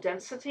neutral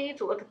density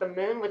to look at the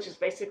moon, which is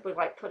basically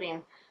like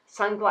putting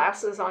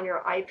sunglasses on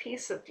your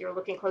eyepiece. If you're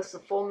looking close to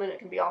the full moon, it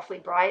can be awfully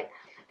bright.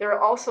 There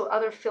are also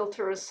other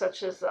filters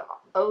such as the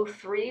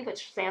O3,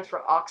 which stands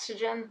for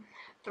oxygen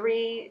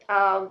 3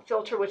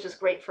 filter, which is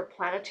great for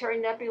planetary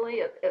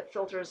nebulae. It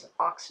filters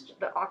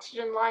the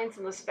oxygen lines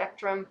in the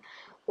spectrum.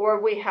 Or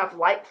we have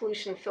light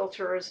pollution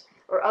filters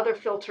or other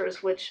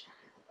filters which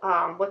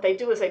what they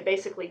do is they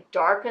basically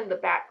darken the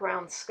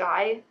background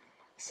sky.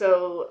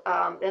 So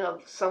in a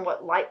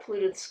somewhat light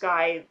polluted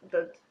sky,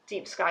 the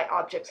deep sky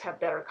objects have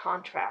better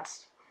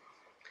contrast.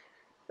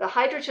 The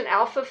hydrogen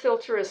alpha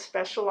filter is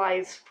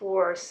specialized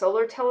for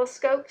solar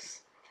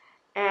telescopes.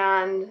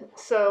 And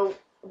so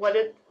what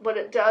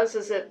it does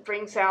is it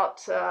brings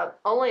out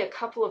only a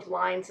couple of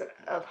lines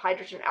of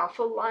hydrogen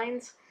alpha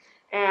lines,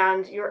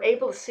 and you're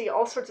able to see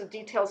all sorts of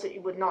details that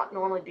you would not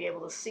normally be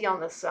able to see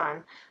on the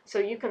sun. So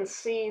you can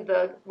see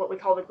what we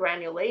call the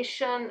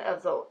granulation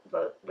of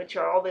which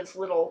are all these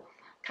little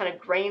kind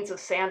of grains of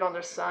sand on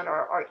the sun,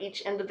 are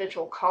each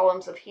individual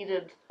columns of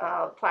heated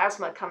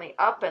plasma coming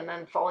up and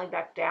then falling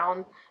back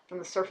down from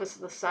the surface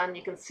of the sun.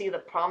 You can see the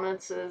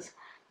prominences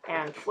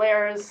and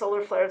flares,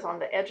 solar flares on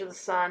the edge of the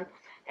sun.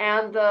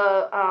 And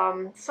the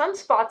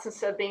sunspots,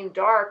 instead of being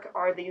dark,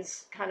 are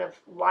these kind of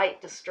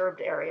light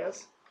disturbed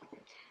areas.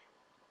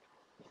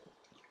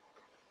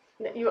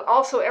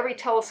 Every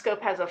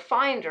telescope has a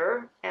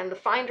finder, and the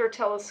finder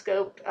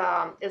telescope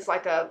is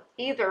like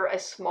either a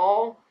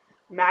small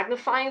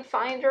magnifying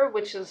finder,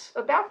 which is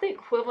about the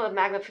equivalent of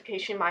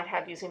magnification you might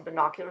have using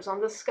binoculars on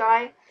the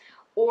sky,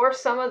 or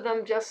some of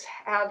them just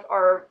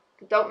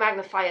don't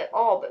magnify at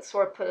all, but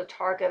sort of put a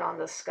target on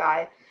the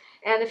sky.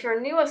 And if you're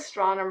a new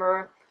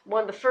astronomer,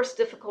 one of the first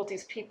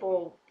difficulties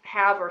people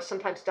have or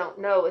sometimes don't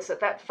know is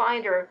that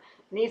finder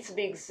needs to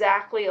be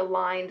exactly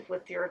aligned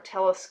with your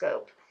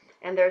telescope.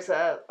 And there's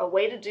a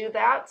way to do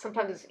that.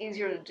 Sometimes it's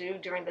easier to do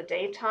during the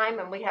daytime,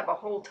 and we have a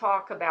whole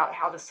talk about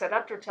how to set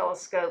up your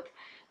telescope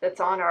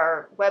that's on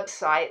our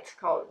website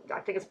called,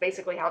 I think it's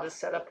basically how to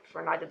set up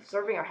for night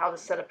observing or how to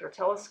set up your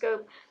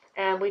telescope.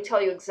 And we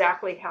tell you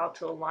exactly how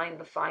to align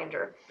the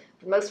finder.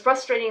 The most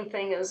frustrating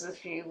thing is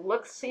if you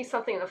see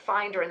something in the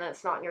finder and then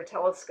it's not in your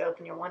telescope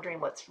and you're wondering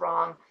what's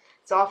wrong,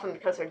 it's often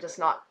because they're just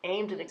not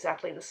aimed at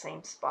exactly the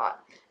same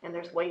spot. And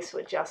there's ways to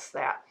adjust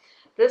that.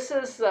 This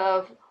is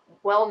the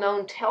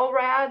well-known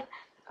TELRAD,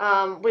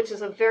 which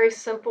is a very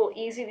simple,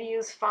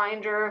 easy-to-use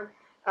finder.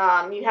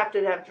 You have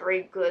to have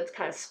very good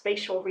kind of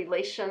spatial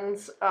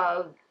relations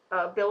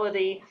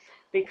ability,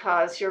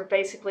 because you're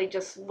basically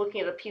just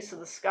looking at a piece of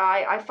the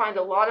sky. I find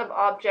a lot of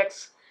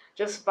objects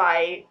just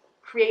by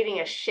creating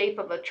a shape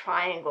of a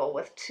triangle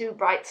with 2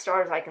 bright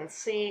stars I can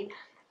see,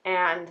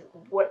 and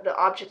what the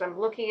object I'm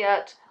looking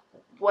at,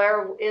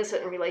 where is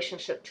it in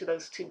relationship to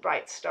those 2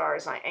 bright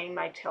stars. I aim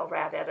my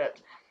TELRAD at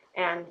it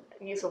and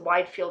use a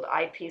wide field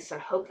eyepiece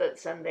and hope that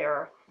it's in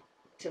there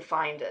to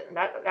find it. And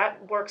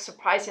that works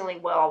surprisingly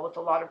well with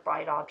a lot of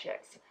bright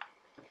objects.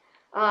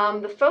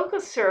 The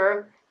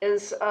focuser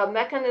is a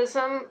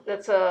mechanism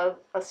that's a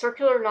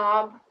circular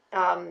knob,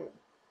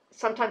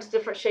 sometimes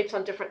different shapes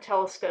on different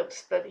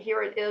telescopes, but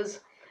here it is.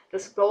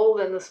 This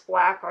gold and this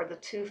black are the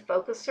 2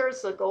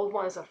 focusers. The gold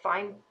one is a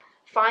fine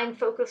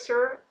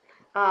focuser,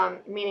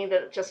 meaning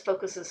that it just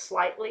focuses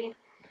slightly.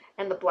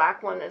 And the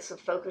black one is a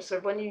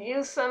focuser. When you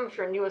use them, if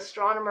you're a new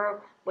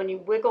astronomer, when you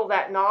wiggle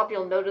that knob,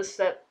 you'll notice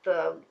that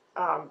the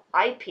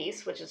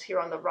eyepiece, which is here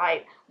on the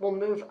right, will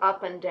move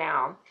up and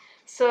down.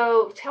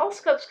 So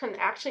telescopes can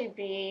actually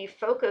be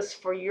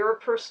focused for your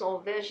personal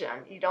vision.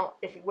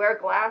 If you wear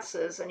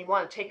glasses and you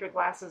want to take your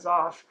glasses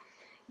off,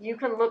 you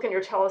can look in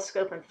your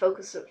telescope and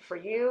focus it for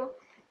you.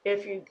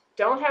 If you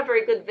don't have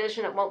very good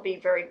vision, it won't be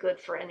very good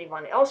for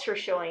anyone else you're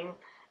showing,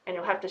 and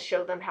you'll have to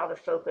show them how to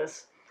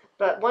focus.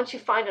 But once you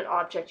find an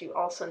object, you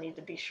also need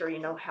to be sure you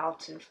know how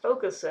to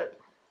focus it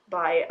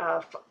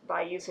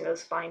by using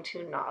those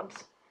fine-tuned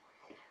knobs.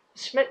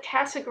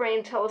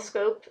 Schmidt-Cassegrain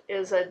telescope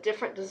is a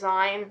different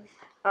design,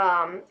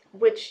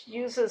 which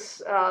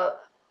uses,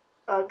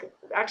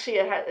 actually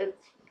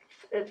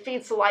it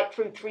feeds the light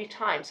through 3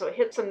 times. So it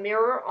hits a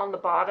mirror on the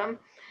bottom.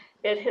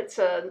 It hits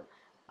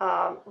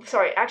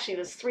actually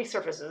there's 3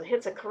 surfaces. It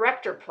hits a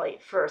corrector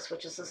plate first,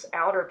 which is this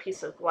outer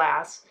piece of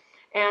glass.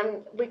 And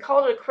we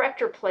call it a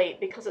corrector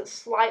plate because it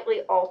slightly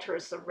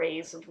alters the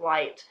rays of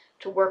light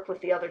to work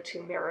with the other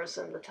two mirrors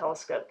in the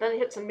telescope. Then it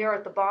hits a mirror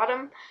at the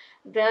bottom,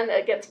 then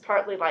it gets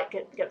partly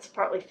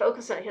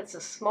focused, and it hits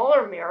a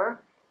smaller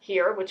mirror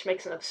here, which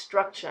makes an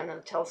obstruction in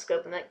the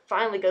telescope, and then it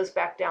finally goes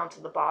back down to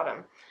the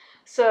bottom.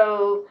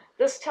 So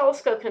this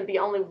telescope can be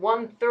only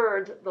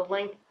 1/3 the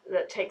length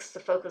that it takes to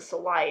focus the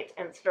light,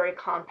 and it's very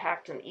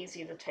compact and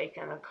easy to take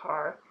in a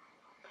car.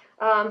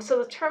 So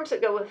the terms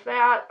that go with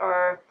that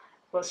are,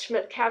 well,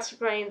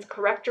 Schmidt-Cassegrain's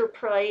corrector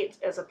plate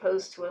as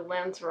opposed to a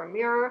lens or a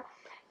mirror,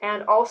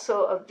 and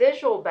also a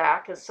visual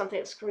back is something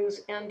that screws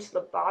into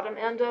the bottom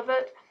end of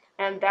it,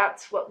 and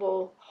that's what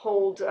will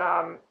hold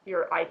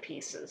your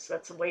eyepieces.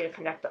 That's a way to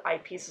connect the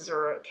eyepieces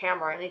or a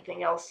camera or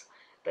anything else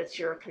that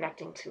you're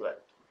connecting to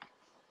it.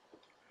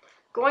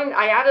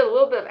 I added a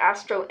little bit of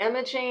astro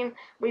imaging.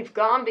 We've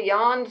gone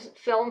beyond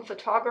film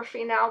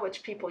photography now,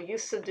 which people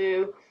used to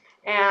do,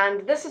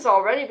 and this is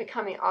already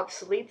becoming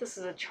obsolete. This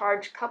is a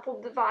charge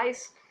coupled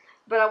device,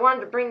 but I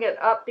wanted to bring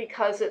it up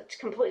because it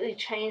completely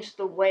changed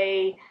the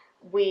way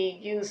we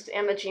used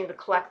imaging to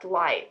collect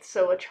light.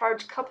 So a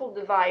charge coupled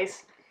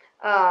device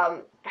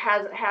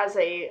has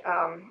a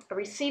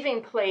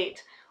receiving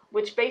plate,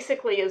 which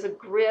basically is a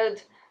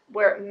grid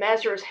where it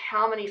measures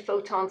how many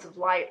photons of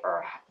light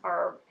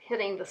are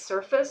hitting the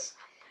surface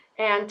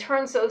and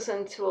turns those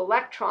into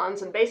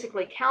electrons, and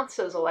basically counts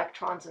those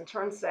electrons and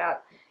turns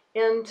that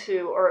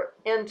into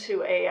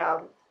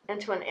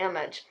an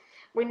image.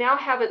 We now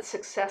have its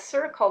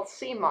successor called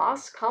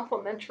CMOS,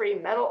 complementary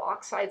metal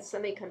oxide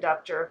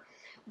semiconductor,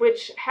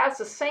 which has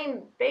the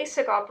same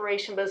basic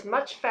operation but is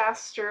much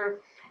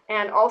faster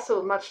and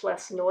also much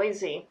less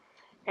noisy.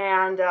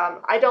 And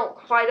I don't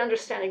quite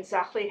understand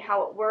exactly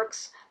how it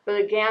works, but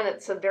again,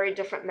 it's a very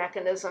different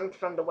mechanism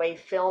from the way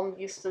film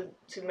used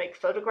to make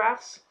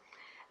photographs.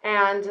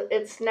 And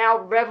it's now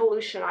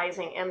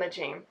revolutionizing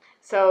imaging.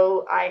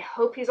 So I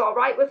hope he's all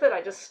right with it.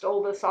 I just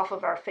stole this off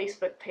of our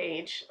Facebook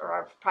page, or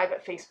our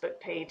private Facebook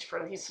page for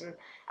the Houston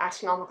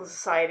Astronomical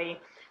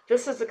Society.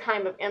 This is the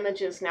kind of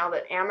images now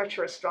that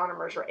amateur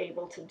astronomers are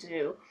able to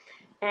do.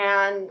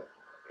 And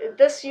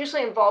this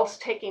usually involves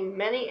taking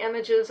many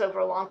images over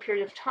a long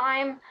period of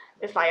time.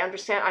 If I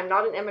understand, I'm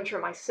not an imager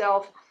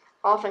myself,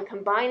 often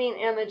combining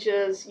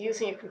images,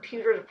 using a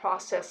computer to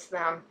process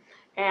them,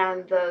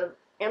 and the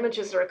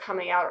images that are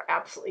coming out are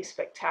absolutely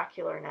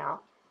spectacular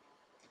now.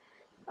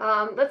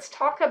 Let's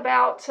talk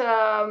about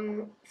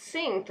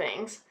seeing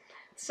things.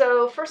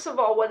 So first of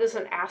all, what is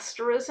an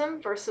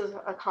asterism versus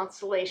a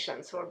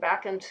constellation? So we're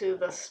back into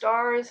the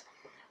stars.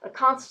 A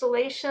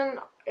constellation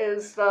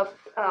is the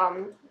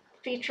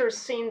features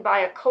seen by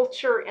a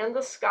culture in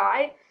the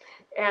sky,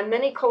 and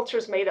many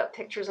cultures made up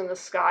pictures in the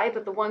sky,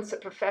 but the ones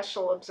that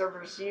professional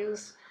observers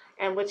use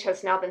and which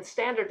has now been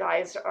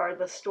standardized are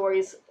the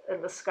stories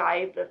in the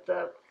sky that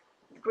the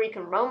Greek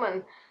and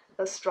Roman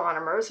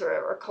astronomers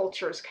or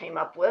cultures came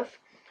up with.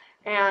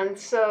 And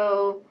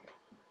so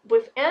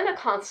within a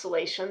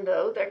constellation,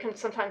 though, there can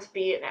sometimes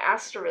be an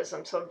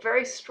asterism, so a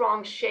very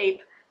strong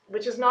shape,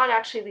 which is not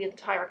actually the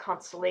entire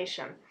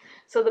constellation.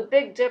 So the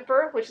Big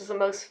Dipper, which is the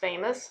most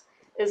famous,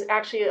 is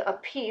actually a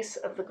piece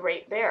of the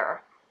Great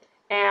Bear.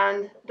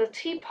 And the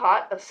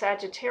teapot of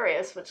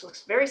Sagittarius, which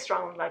looks very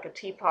strongly like a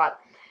teapot,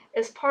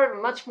 is part of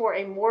a much more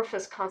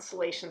amorphous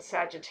constellation,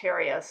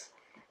 Sagittarius,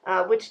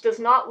 which does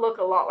not look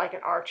a lot like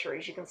an archer.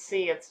 As you can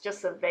see, it's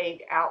just a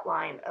vague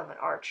outline of an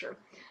archer.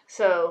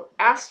 So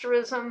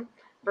asterism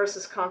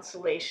versus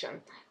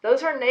constellation.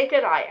 Those are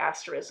naked eye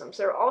asterisms.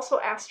 There are also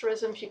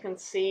asterisms you can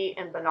see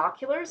in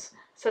binoculars,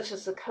 such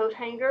as the coat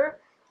hanger,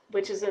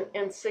 which is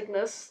in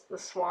Cygnus, the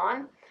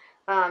swan,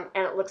 and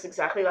it looks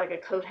exactly like a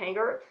coat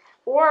hanger.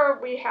 Or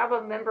we have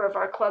a member of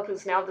our club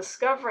who's now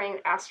discovering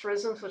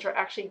asterisms which are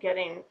actually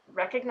getting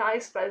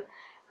recognized by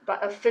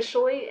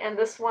officially, and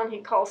this one he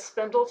calls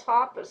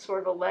Spindletop. It's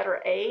sort of a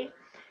letter A,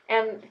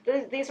 and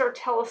these are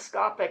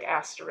telescopic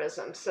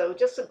asterisms, so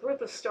just a group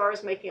of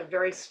stars making a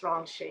very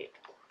strong shape.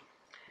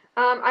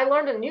 I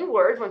learned a new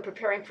word when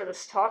preparing for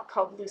this talk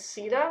called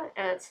Lucida,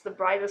 and it's the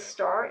brightest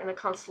star in a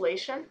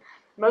constellation.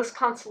 Most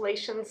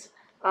constellations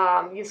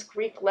use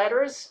Greek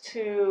letters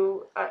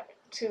to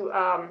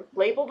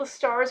label the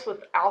stars,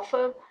 with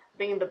alpha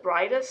being the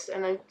brightest,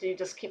 and then you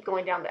just keep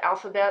going down the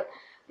alphabet.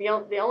 The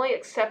only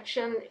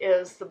exception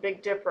is the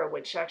Big Dipper,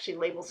 which actually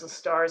labels the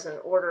stars in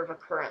order of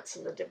occurrence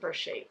in the dipper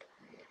shape.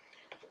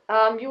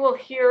 You will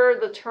hear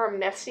the term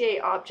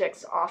Messier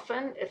objects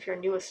often if you're a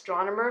new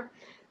astronomer.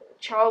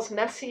 Charles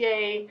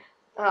Messier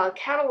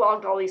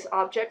cataloged all these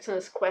objects in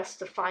his quest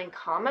to find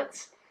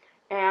comets.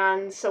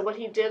 And so what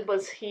he did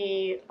was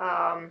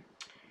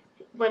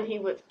when he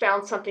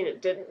found something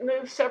that didn't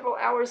move several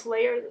hours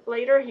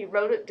later, he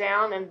wrote it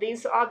down. And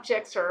these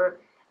objects are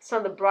some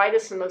of the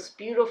brightest and most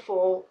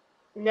beautiful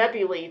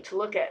nebulae to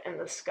look at in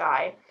the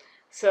sky.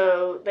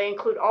 So they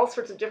include all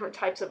sorts of different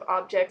types of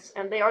objects,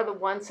 and they are the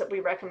ones that we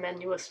recommend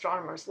new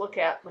astronomers look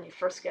at when you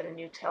first get a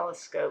new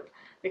telescope,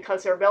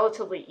 because they're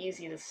relatively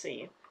easy to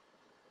see.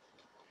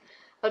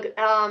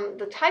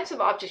 The types of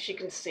objects you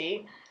can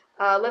see,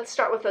 let's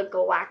start with a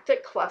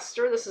galactic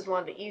cluster. This is one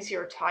of the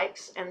easier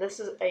types, and this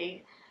is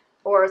a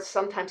or it's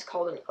sometimes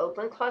called an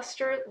open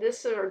cluster.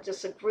 This are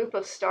just a group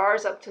of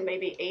stars up to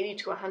maybe 80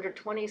 to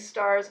 120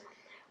 stars,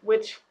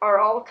 which are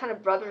all kind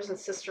of brothers and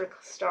sister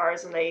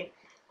stars, and they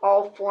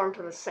all form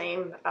from the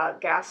same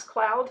gas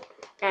cloud.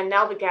 And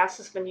now the gas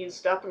has been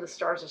used up and the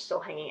stars are still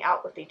hanging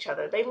out with each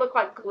other. They look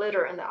like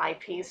glitter in the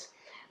eyepiece.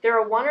 There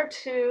are one or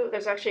two,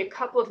 there's actually a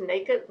couple of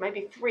naked,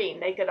 maybe three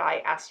naked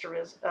eye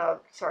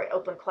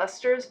open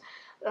clusters.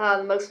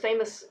 The most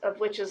famous of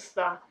which is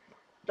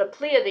the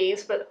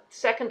Pleiades, but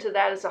second to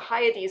that is a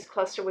Hyades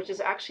cluster, which is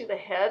actually the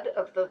head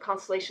of the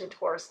constellation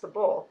Taurus, the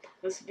bull.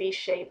 This V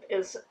shape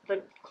is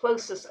the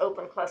closest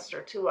open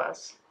cluster to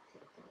us.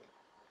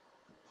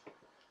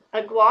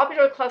 A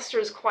globular cluster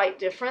is quite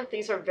different.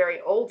 These are very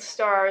old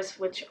stars,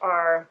 which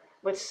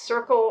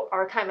circle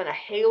are kind of in a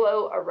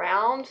halo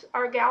around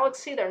our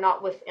galaxy. They're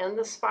not within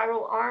the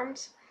spiral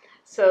arms.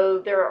 So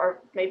there are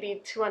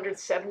maybe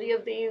 270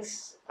 of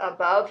these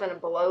above and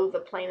below the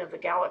plane of the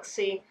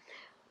galaxy.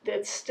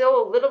 It's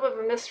still a little bit of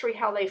a mystery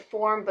how they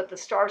form, but the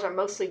stars are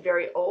mostly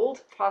very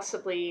old,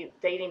 possibly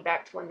dating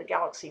back to when the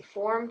galaxy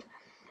formed,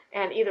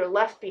 and either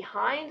left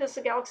behind as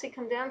the galaxy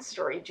condensed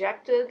or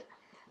ejected.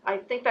 I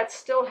think that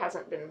still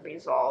hasn't been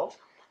resolved.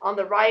 On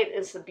the right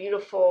is the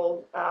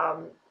beautiful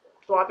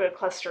globular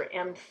cluster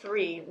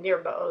M3 near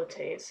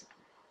Bootes.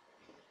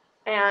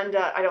 And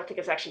I don't think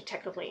it's actually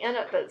technically in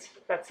it, but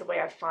that's the way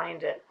I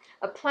find it.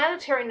 A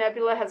planetary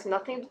nebula has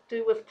nothing to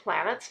do with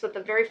planets, but the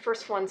very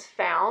first ones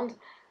found,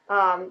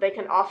 they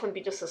can often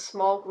be just a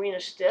small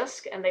greenish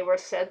disk, and they were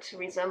said to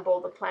resemble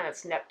the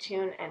planets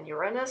Neptune and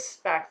Uranus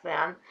back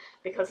then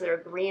because they're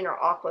green or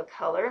aqua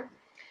color.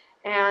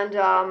 And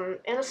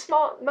in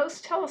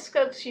most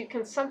telescopes, you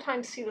can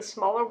sometimes see the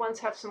smaller ones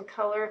have some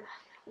color.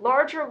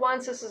 Larger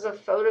ones, this is a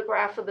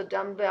photograph of the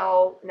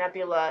Dumbbell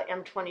Nebula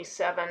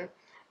M27,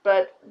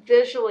 but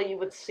visually you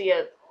would see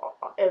it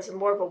as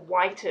more of a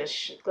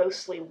whitish,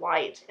 ghostly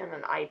white in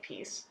an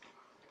eyepiece.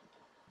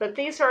 But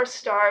these are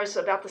stars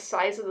about the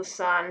size of the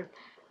sun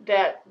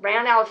that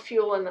ran out of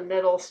fuel in the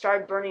middle,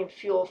 started burning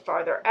fuel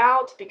farther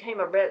out,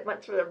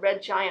 went through the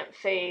red giant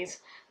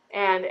phase,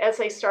 and as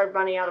they started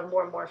running out of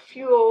more and more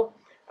fuel,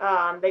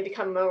 they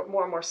become more and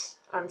more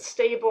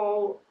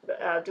unstable,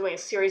 doing a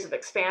series of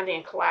expanding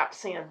and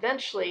collapsing,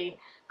 eventually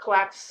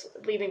collapse,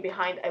 leaving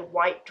behind a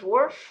white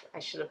dwarf. I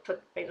should have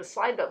made a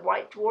slide, but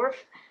white dwarf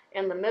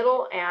in the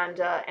middle, and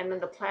then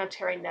the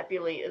planetary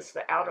nebulae is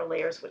the outer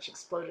layers which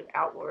exploded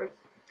outward.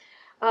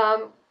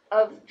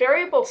 Of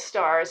variable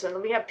stars,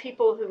 and we have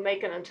people who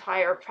make an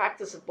entire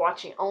practice of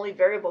watching only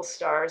variable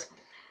stars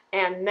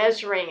and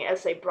measuring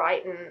as they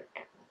brighten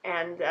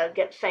and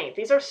get faint.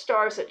 These are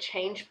stars that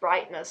change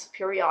brightness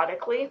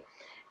periodically,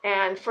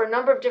 and for a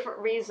number of different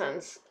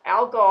reasons.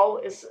 Algol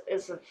is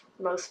the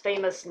most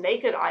famous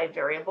naked eye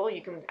variable.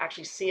 You can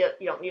actually see it.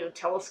 You don't need a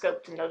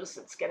telescope to notice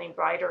it's getting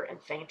brighter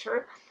and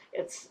fainter.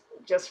 It's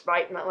just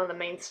one of the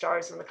main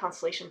stars in the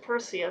constellation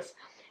Perseus.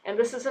 And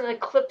this is an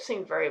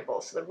eclipsing variable.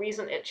 So the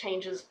reason it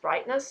changes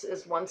brightness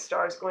is one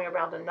star is going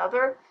around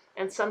another,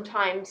 and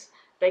sometimes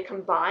they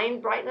combine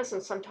brightness,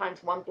 and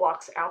sometimes one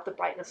blocks out the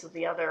brightness of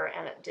the other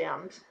and it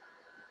dims.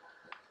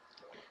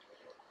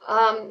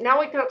 Now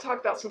we can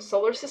talk about some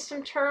solar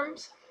system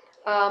terms.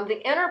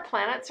 The inner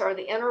planets are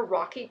the inner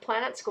rocky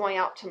planets going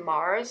out to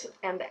Mars,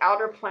 and the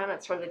outer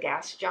planets are the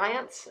gas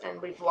giants,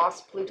 and we've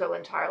lost Pluto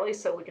entirely,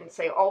 so we can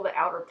say all the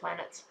outer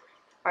planets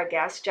are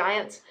gas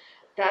giants.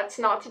 That's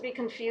not to be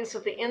confused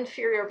with the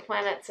inferior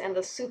planets and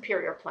the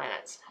superior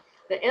planets.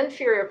 The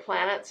inferior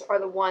planets are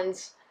the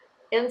ones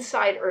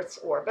inside Earth's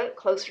orbit,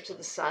 closer to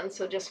the sun,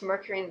 so just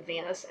Mercury and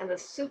Venus, and the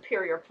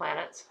superior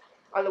planets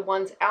are the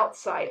ones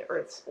outside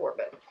Earth's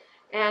orbit.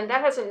 And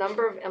that has a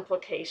number of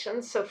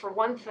implications. So for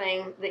one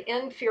thing, the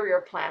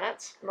inferior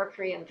planets,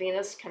 Mercury and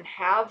Venus, can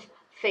have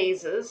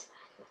phases.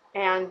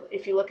 And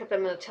if you look at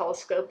them in a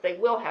telescope, they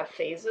will have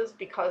phases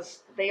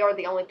because they are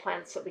the only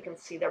planets that we can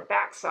see their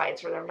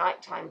backsides or their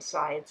nighttime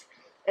sides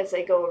as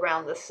they go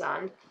around the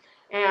sun.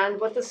 And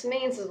what this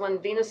means is when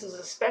Venus is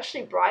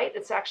especially bright,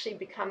 it's actually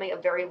becoming a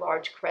very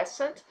large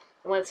crescent.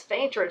 And when it's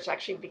fainter, it's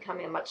actually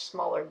becoming a much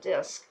smaller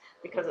disk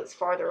because it's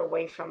farther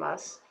away from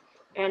us.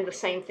 And the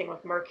same thing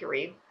with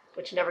Mercury,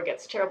 which never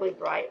gets terribly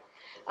bright.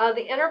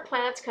 The inner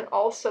planets can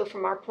also,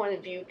 from our point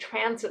of view,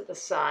 transit the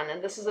sun.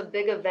 And this is a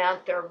big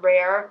event. They're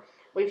rare.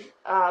 We've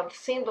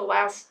seen the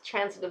last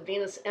transit of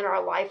Venus in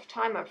our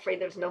lifetime. I'm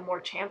afraid there's no more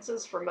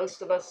chances for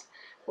most of us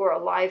who are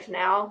alive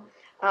now.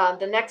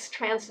 The next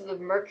transit of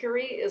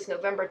Mercury is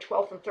November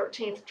 12th and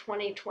 13th,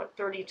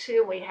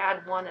 2032. We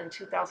had one in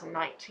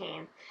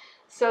 2019.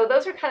 So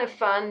those are kind of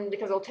fun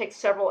because it'll take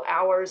several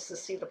hours to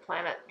see the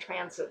planet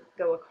transit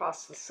go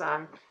across the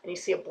sun. And you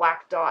see a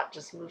black dot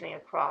just moving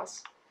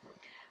across.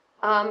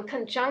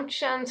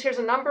 Conjunctions, here's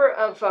a number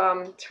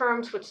of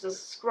terms which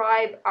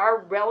describe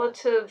our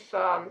relative,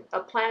 a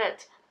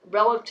planet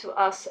relative to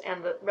us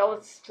and the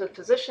relative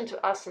position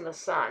to us in the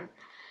sun.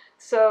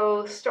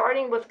 So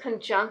starting with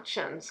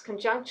conjunctions.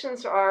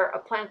 Conjunctions are a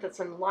planet that's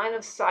in line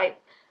of sight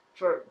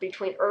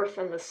between Earth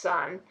and the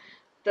sun.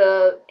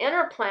 The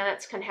inner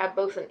planets can have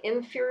both an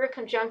inferior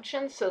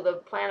conjunction, so the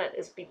planet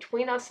is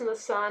between us and the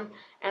sun,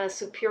 and a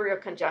superior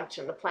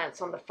conjunction, the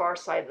planet's on the far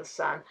side of the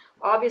sun.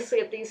 Obviously,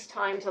 at these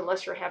times,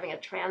 unless you're having a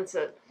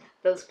transit,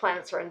 those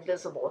planets are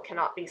invisible,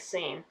 cannot be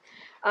seen.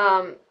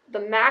 The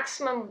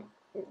maximum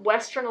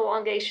western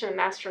elongation and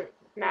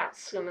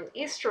maximum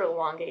eastern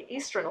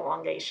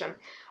elongation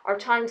are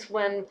times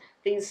when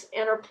these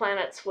inner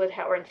planets would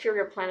have, or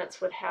inferior planets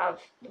would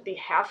be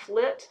half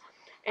lit.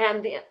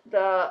 And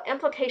the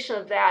implication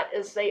of that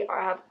is they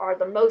are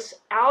the most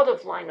out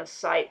of line of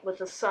sight with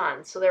the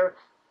sun. So they're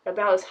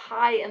about as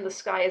high in the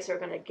sky as they're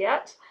going to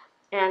get,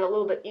 and a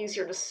little bit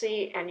easier to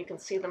see, and you can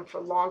see them for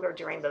longer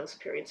during those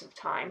periods of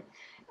time.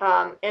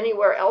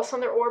 Anywhere else on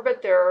their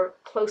orbit, they're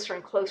closer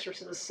and closer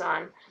to the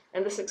sun.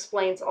 And this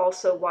explains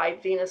also why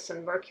Venus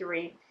and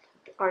Mercury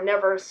are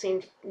never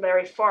seen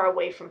very far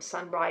away from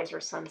sunrise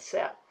or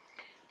sunset.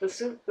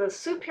 The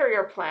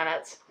superior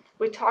planets,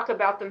 we talk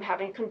about them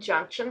having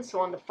conjunction, so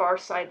on the far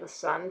side of the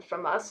sun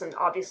from us, and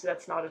obviously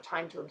that's not a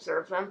time to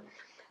observe them.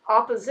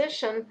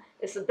 Opposition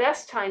is the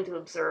best time to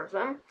observe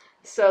them,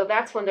 so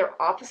that's when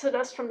they're opposite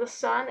us from the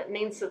sun. It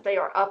means that they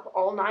are up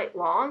all night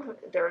long.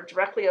 They're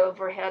directly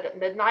overhead at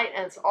midnight,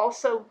 and it's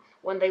also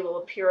when they will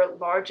appear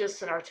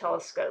largest in our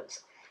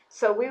telescopes.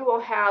 So we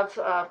will have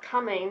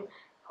coming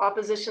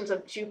oppositions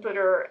of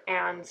Jupiter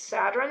and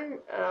Saturn.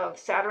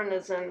 Saturn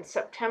is in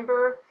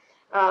September.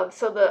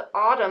 So the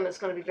autumn is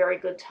going to be a very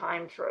good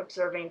time for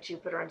observing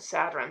Jupiter and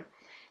Saturn.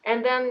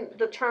 And then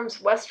the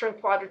terms western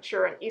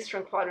quadrature and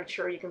eastern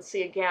quadrature, you can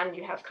see again,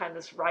 you have kind of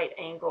this right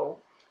angle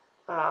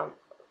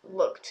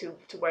look to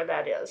where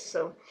that is.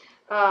 So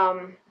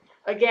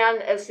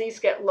again, as these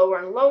get lower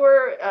and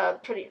lower,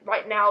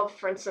 right now,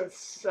 for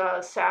instance,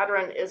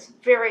 Saturn is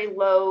very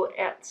low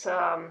at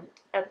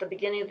the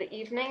beginning of the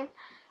evening.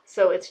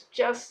 So it's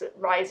just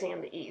rising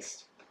in the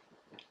east.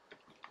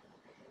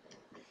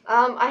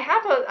 I'm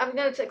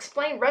going to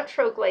explain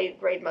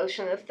retrograde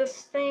motion. If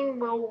this thing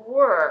will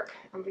work,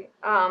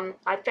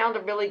 I found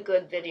a really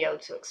good video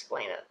to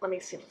explain it. Let me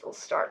see if it'll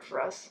start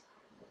for us.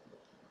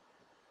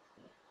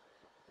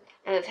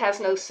 And it has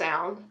no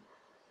sound.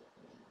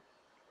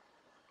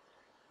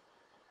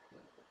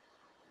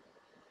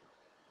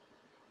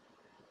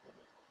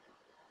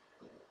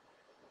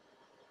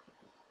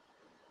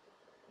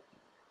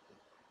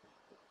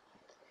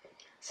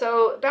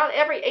 So about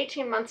every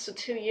 18 months to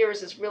 2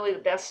 years is really the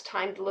best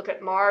time to look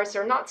at Mars.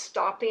 They're not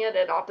stopping it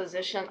at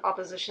opposition.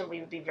 Opposition,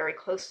 we would be very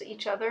close to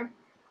each other.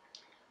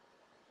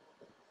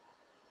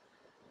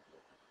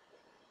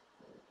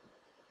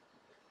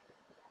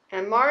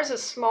 And Mars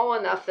is small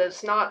enough that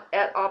it's not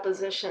at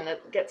opposition.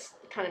 It gets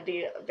kind of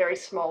be very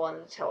small in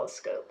the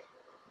telescope.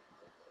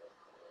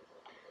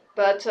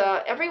 But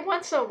every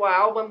once in a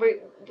while,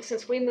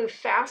 since we move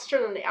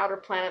faster than the outer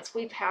planets,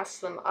 we pass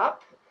them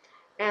up.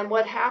 And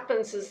what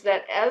happens is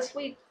that as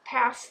we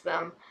pass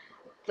them,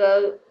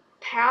 the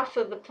path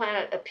of the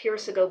planet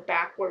appears to go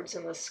backwards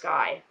in the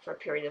sky for a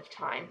period of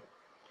time.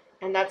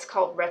 And that's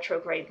called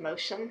retrograde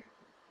motion.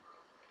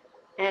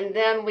 And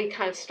then we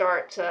kind of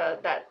start,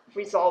 that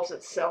resolves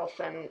itself,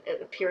 and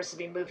it appears to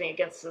be moving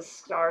against the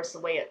stars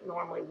the way it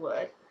normally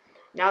would.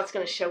 Now it's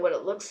going to show what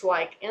it looks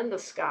like in the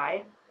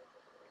sky.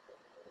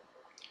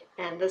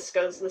 And this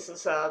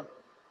is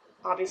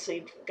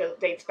obviously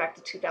dates back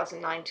to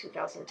 2009,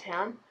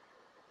 2010.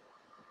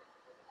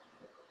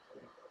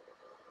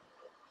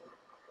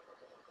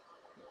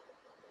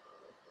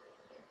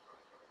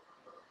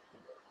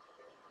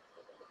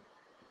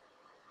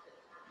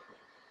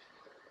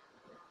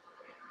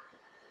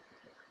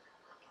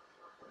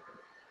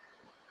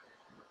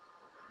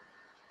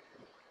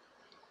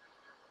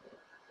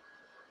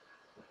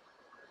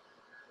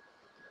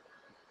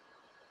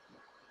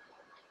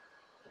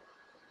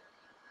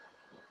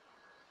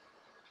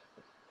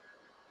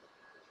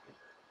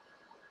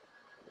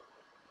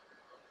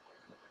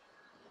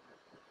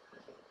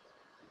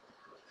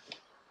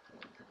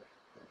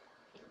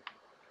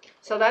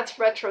 So that's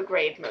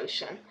retrograde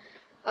motion.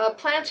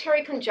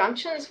 Planetary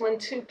conjunction is when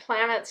two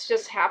planets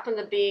just happen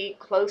to be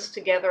close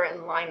together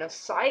in line of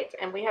sight.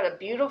 And we had a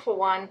beautiful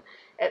one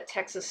at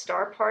Texas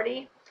Star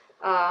Party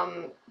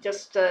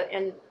just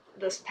in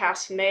this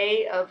past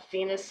May of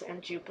Venus and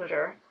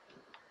Jupiter.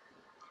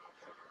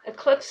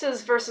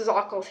 Eclipses versus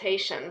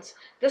occultations.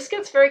 This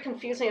gets very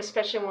confusing,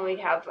 especially when we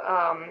have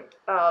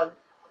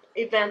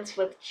events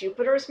with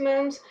Jupiter's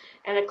moons.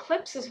 An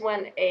eclipse is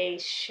when a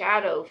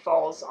shadow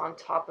falls on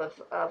top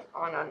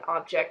on an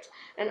object.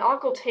 An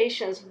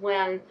occultation is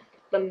when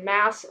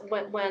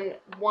when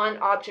one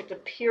object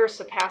appears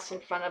to pass in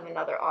front of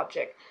another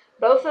object.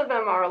 Both of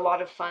them are a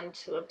lot of fun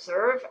to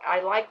observe.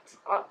 I liked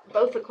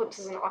both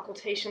eclipses and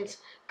occultations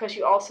because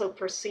you also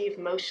perceive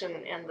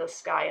motion in the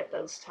sky at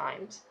those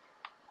times.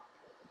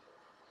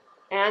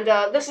 And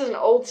this is an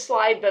old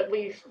slide, but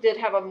we did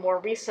have a more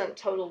recent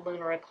total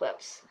lunar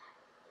eclipse.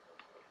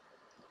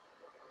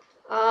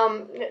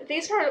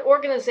 These are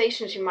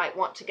organizations you might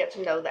want to get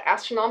to know. The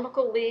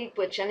Astronomical League,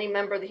 which any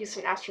member of the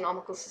Houston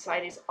Astronomical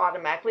Society is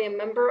automatically a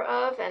member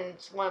of, and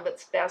it's one of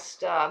its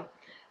best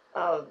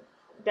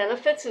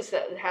benefits is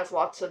that it has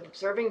lots of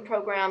observing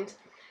programs.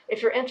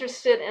 If you're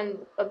interested in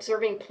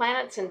observing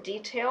planets in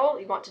detail,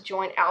 you want to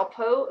join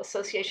ALPO,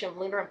 Association of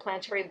Lunar and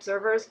Planetary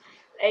Observers,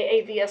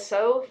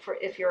 AAVSO for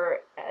if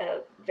you're a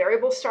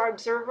variable star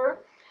observer.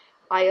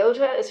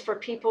 IOTA is for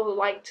people who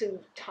like to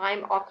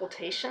time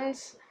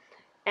occultations,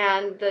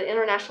 and the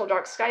International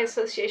Dark Sky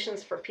Association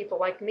is for people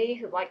like me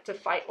who like to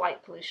fight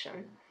light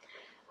pollution.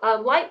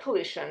 Light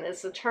pollution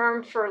is the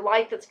term for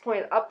light that's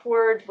pointed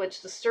upward,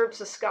 which disturbs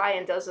the sky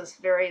and does us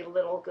very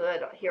little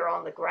good here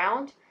on the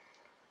ground.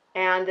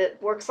 And it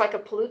works like a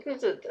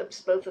pollutant.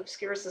 It both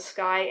obscures the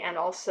sky and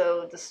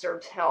also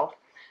disturbs health.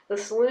 The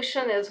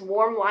solution is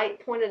warm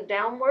light pointed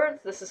downward.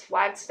 This is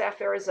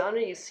Flagstaff, Arizona.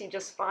 You see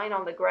just fine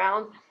on the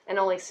ground, and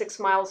only 6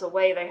 miles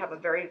away they have a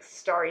very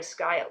starry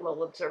sky at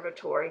Lowell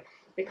Observatory,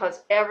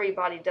 because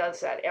everybody does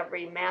that.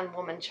 Every man,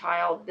 woman,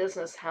 child,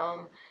 business,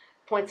 home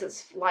points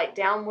its light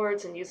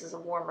downwards and uses a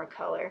warmer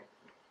color.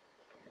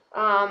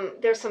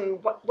 There's some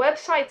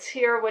websites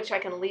here which I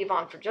can leave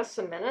on for just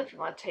a minute if you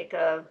want to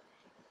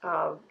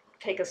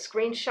take a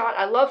screenshot.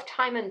 I love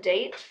time and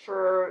date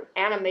for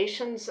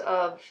animations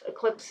of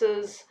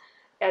eclipses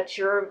at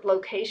your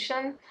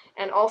location,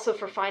 and also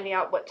for finding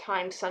out what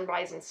time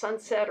sunrise and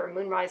sunset or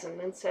moonrise and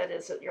moonset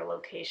is at your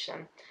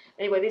location.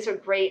 Anyway, these are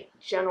great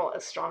general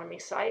astronomy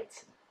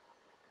sites.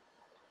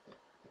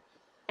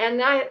 And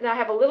now I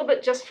have a little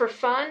bit just for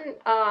fun,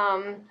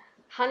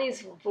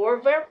 Honey's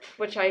Voorwerp,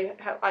 which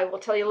I will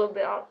tell you a little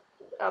bit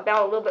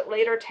about a little bit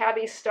later.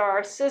 Tabby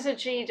star.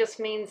 Syzygy just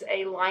means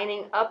a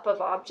lining up of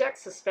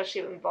objects,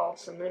 especially if it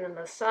involves the moon and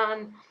the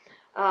sun.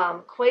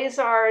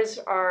 Quasars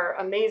are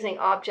amazing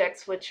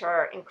objects which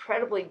are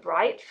incredibly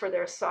bright for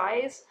their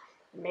size,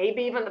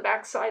 maybe even the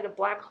backside of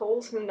black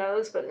holes, who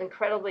knows, but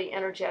incredibly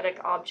energetic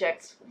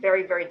objects,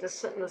 very, very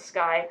distant in the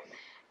sky.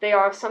 They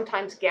are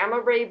sometimes gamma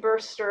ray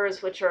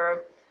bursters, which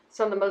are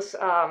some of the most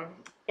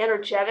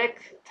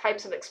energetic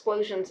types of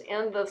explosions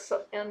in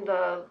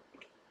the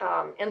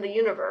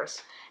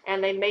universe,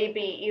 and they may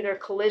be either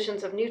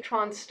collisions of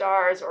neutron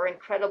stars or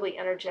incredibly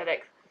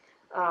energetic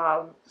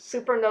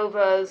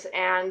supernovas.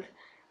 And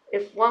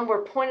if one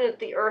were pointed at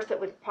the Earth, it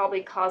would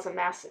probably cause a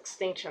mass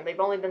extinction. They've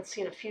only been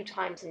seen a few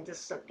times in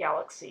distant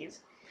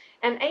galaxies.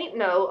 And Ain't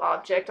No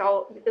object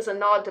is a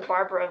nod to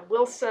Barbara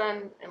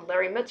Wilson and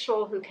Larry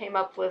Mitchell, who came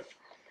up with.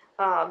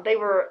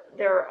 They're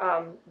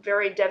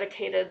very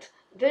dedicated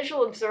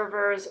visual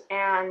observers,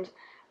 and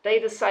they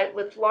decided,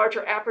 with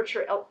larger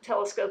aperture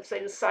telescopes, they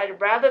decided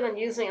rather than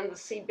using them to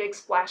see big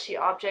splashy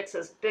objects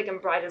as big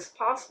and bright as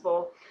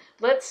possible,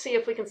 let's see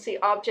if we can see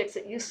objects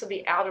that used to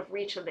be out of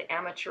reach of the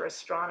amateur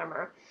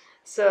astronomer.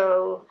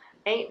 So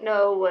Ain't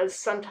No was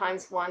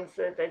sometimes ones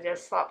that they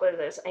just thought, well,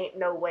 there's ain't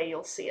no way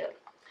you'll see it.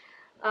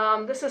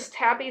 This is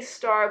Tabby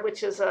star,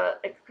 which is an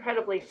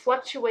incredibly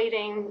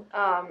fluctuating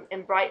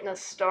in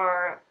brightness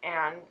star,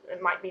 and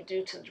it might be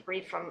due to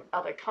debris from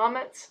other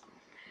comets.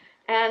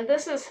 And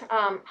this is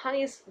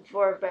Honey's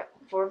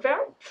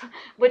Voorwerp,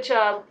 which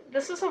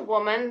this is a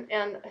woman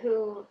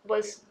who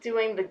was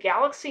doing the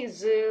Galaxy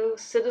Zoo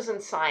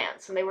citizen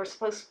science, and they were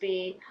supposed to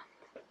be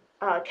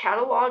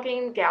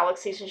cataloging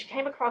galaxies, and she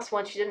came across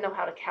one she didn't know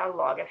how to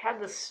catalog. It had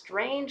this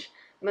strange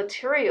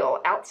material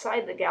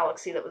outside the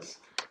galaxy that was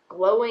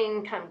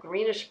glowing kind of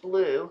greenish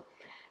blue,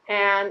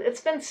 and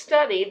it's been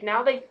studied.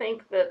 Now they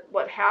think that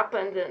what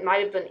happened, it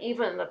might have been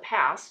even in the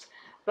past,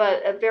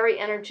 but a very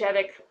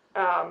energetic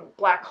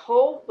black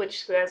hole,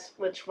 which as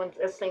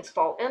things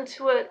fall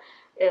into it,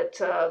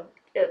 it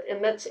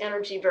emits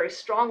energy very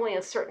strongly in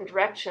a certain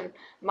direction,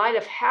 might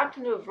have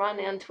happened to have run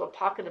into a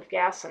pocket of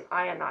gas and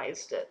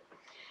ionized it.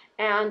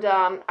 And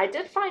I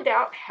did find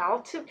out how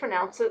to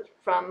pronounce it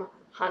from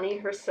Honey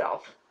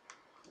herself.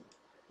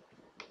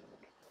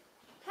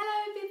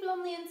 Hello people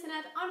on the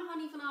internet, I'm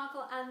Honey van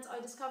Akel, and I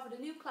discovered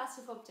a new class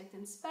of object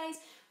in space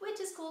which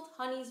is called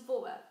Honey's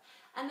Voorwerp.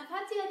 And I've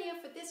had the idea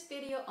for this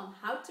video on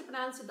how to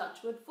pronounce the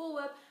Dutch word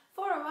voorwerp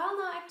for a while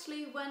now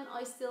actually, when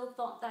I still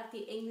thought that the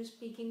English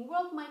speaking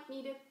world might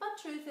need it, but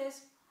truth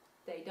is,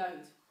 they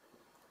don't.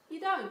 You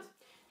don't.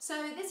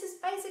 So this is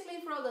basically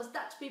for all those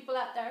Dutch people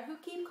out there who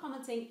keep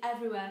commenting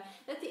everywhere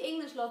that the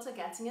English lots are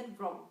getting it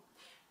wrong.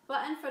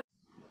 And for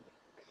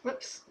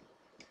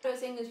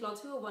those English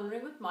lots who are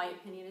wondering what my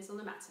opinion is on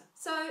the matter.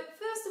 So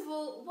first of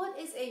all, what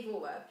is a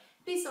voorwerp,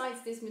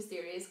 besides this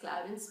mysterious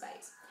cloud in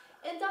space?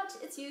 In Dutch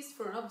it's used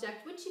for an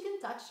object which you can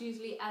touch,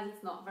 usually as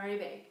it's not very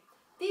big.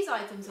 These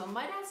items on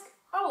my desk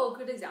are all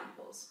good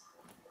examples.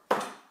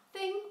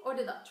 Thing, or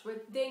the Dutch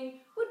word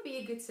ding, would be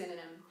a good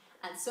synonym,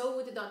 and so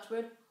would the Dutch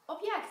word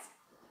object,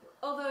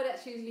 although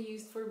that's usually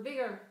used for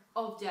bigger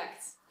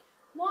objects.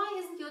 Why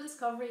isn't your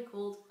discovery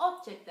called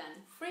object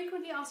then?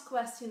 Frequently asked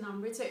question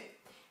number 2.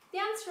 The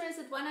answer is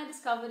that when I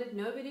discovered it,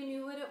 nobody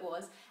knew what it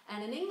was,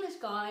 and an English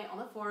guy on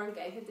a forum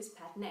gave it this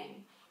pet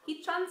name.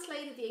 He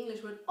translated the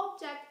English word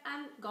object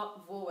and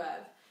got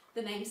voorwerp.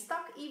 The name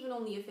stuck even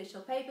on the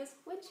official papers,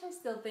 which I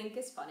still think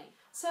is funny.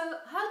 So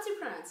how to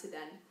pronounce it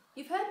then?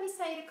 You've heard me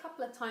say it a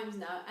couple of times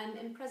now, and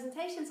in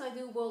presentations I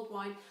do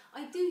worldwide,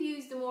 I do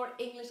use the more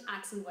English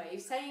accent way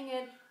of saying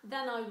it,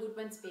 than I would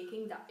when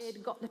speaking Dutch.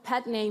 It got the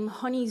pet name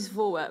Honey's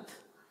Voorwerp.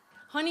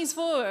 Honey's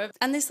Voorwerp,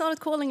 and they started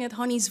calling it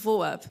Honey's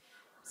Voorwerp.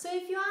 So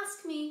if you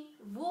ask me,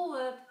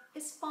 voorwerp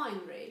is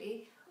fine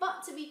really,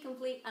 but to be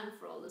complete and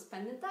for all the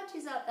dependent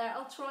Dutchies out there,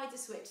 I'll try to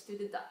switch to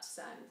the Dutch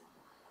sound.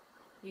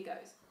 Here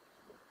goes.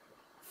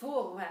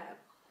 Voorwerp.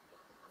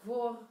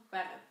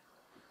 Voorwerp.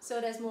 So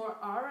there's more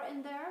R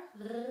in there,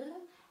 r,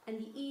 and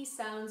the E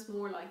sounds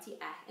more like the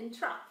in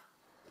trap.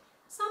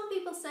 Some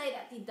people say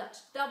that the Dutch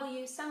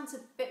W sounds a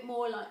bit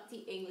more like the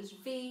English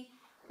V,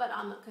 but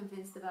I'm not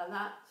convinced about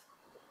that.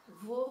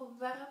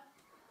 Voorwerp,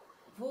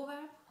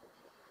 voorwerp,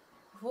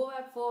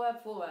 voorwerp,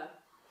 voorwerp, voorwerp.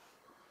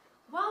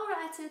 While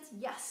we're at it,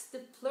 yes, the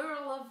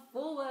plural of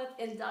voorwerp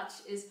in Dutch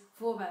is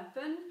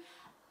voorwerpen.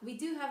 We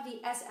do have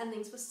the S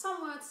endings for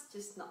some words,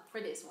 just not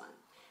for this one.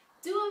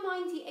 Do I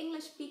mind the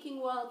English-speaking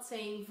world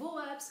saying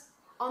voorwerps?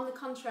 On the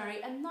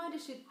contrary, and neither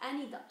should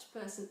any Dutch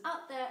person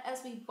out there,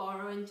 as we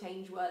borrow and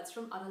change words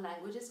from other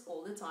languages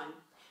all the time.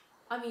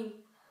 I mean,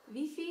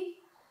 wifi?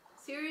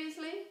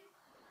 Seriously?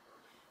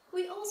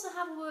 We also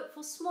have a word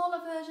for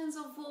smaller versions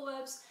of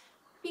voorwerps,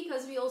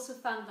 because we also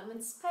found them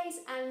in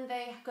space and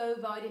they go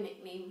by the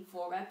nickname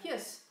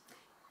voorwerpjes.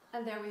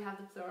 And there we have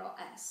the plural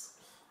S.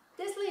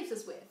 This leaves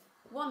us with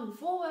 1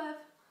 voorwerp,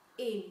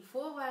 1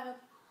 voorwerp,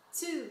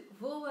 2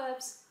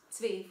 voorwerps,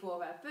 2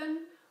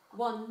 voorwerpen,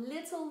 1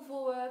 little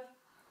voorwerp,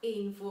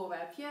 1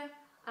 voorwerpje,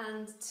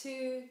 and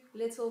 2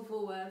 little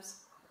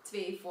voorwerps,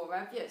 2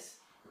 voorwerpjes.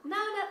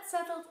 Now that's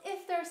settled,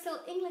 if there are still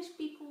English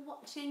people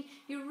watching,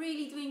 you're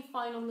really doing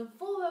fine on the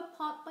voorwerp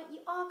part, but you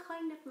are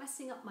kind of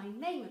messing up my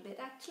name a bit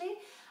actually.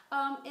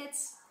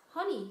 It's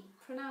honey,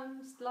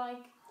 pronounced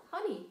like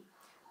honey.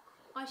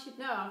 I should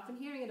know, I've been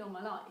hearing it all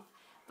my life,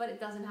 but it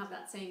doesn't have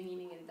that same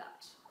meaning in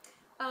Dutch.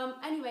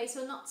 Anyway,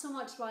 so not so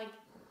much like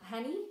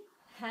Henny,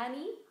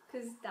 Hanny,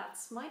 because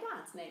that's my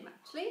dad's name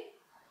actually,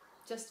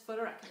 just for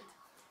the record.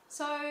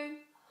 So,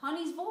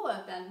 honey's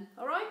voorwerp then,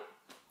 alright?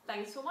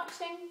 Thanks for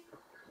watching.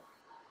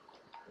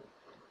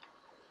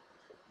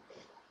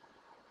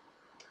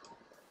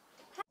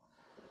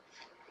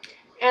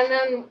 And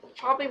then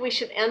probably we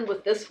should end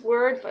with this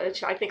word,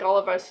 which I think all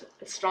of us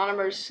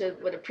astronomers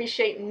would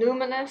appreciate: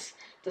 numinous,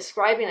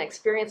 describing an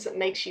experience that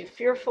makes you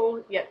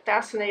fearful, yet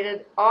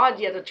fascinated, awed,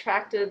 yet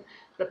attracted,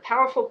 the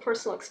powerful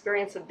personal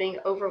experience of being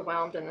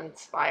overwhelmed and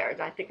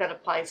inspired. I think that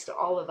applies to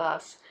all of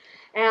us.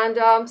 And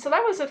so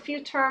that was a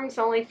few terms,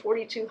 only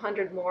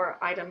 4,200 more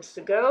items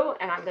to go,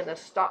 and I'm going to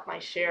stop my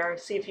share,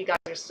 see if you guys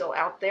are still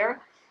out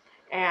there.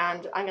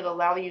 And I'm going to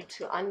allow you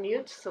to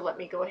unmute, so let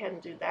me go ahead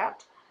and do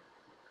that.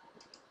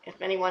 If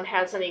anyone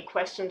has any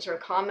questions or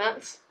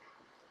comments.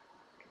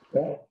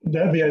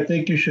 Debbie, I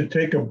think you should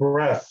take a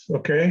breath,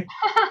 okay?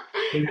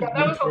 Yeah,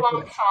 that was a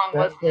long song,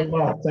 wasn't it? That's a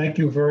lot. Thank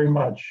you very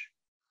much.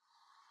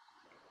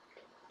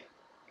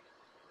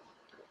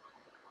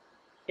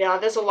 Yeah,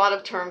 there's a lot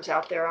of terms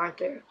out there, aren't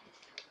there?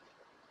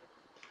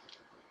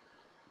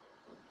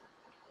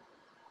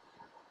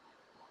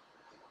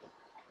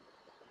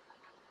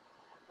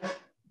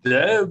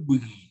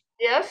 Debbie.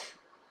 Yes?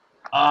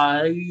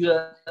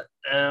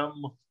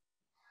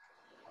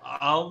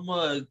 I'm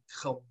a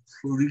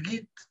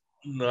complete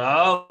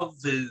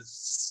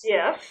novice.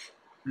 Yes.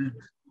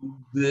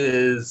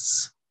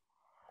 This.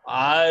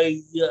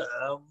 I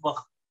am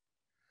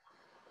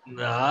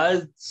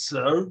not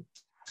certain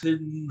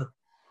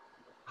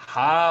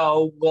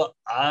how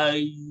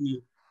I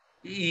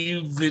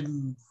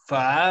even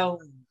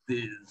found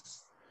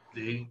this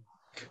thing.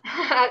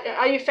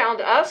 You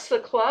found us, the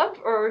club,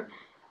 or?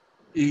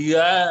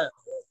 Yeah.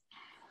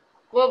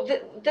 Well,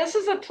 this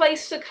is a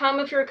place to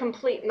come if you're a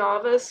complete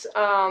novice.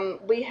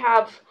 We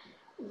have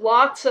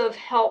lots of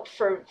help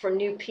for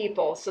new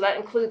people. So that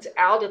includes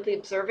out at the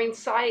observing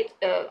site.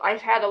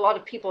 I've had a lot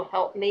of people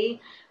help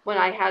me when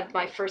I had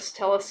my first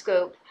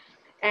telescope.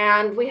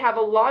 And we have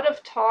a lot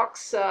of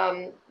talks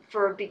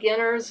for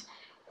beginners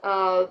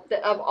of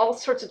all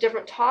sorts of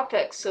different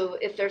topics. So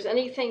if there's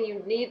anything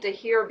you need to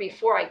hear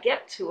before I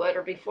get to it,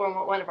 or before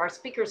one of our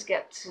speakers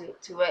get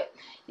to it,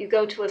 you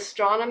go to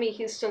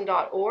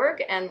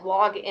astronomyhouston.org and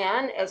log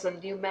in as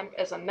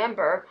a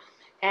member,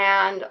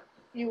 and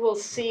you will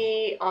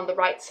see on the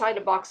right side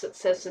a box that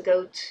says to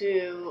go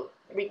to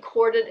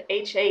recorded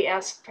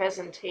HAS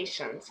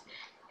presentations.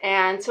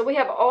 And so we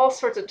have all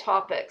sorts of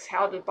topics: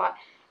 how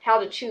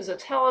to choose a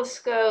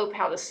telescope,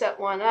 how to set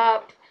one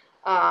up,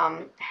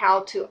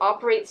 how to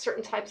operate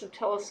certain types of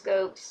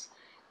telescopes,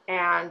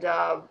 and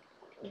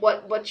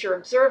what you're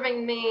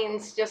observing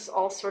means, just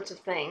all sorts of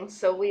things.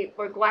 So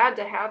we're glad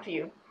to have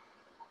you.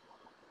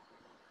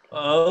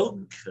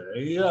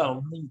 Okay,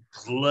 I'm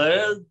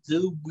glad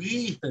to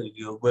be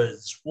here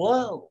as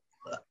well.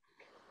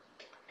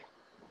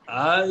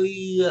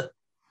 I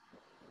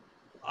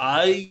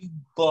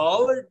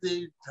bought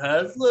a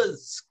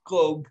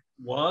telescope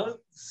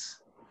once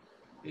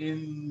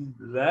in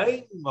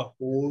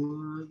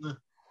Langhorne.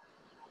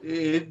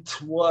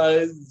 It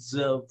was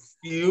a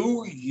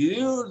few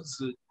years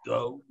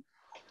ago,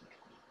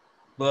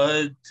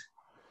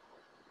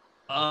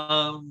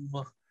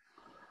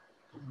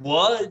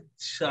 what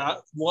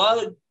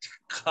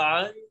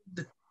kind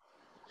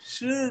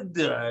should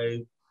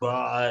I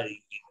buy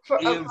if For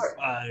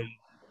I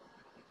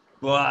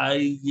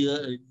buy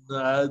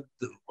another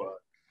one?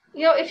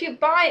 you know, if you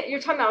buy,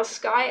 you're talking about a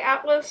Sky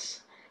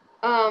Atlas.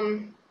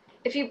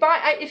 If you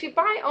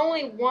buy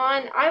only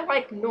one, I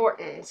like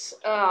Norton's.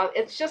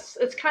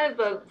 It's kind of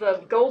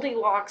the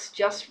Goldilocks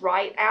just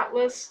right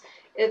Atlas.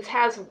 It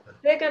has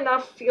big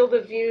enough field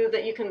of view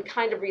that you can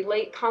kind of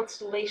relate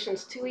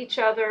constellations to each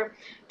other.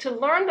 To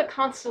learn the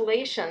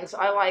constellations,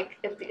 I like,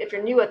 if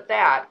you're new at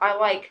that, I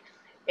like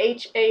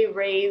H.A.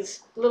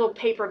 Ray's little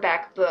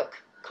paperback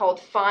book called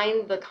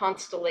Find the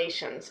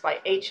Constellations by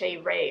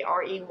H.A. Ray,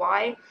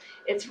 R-E-Y.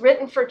 It's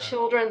written for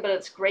children, but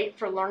it's great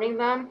for learning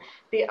them.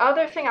 The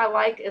other thing I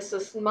like is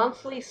this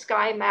monthly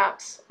sky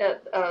maps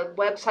at a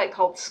website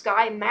called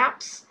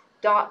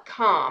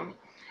skymaps.com.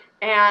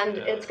 And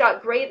it's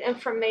got great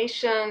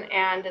information,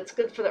 and it's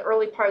good for the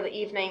early part of the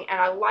evening. And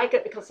I like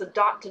it because the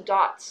dot to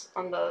dots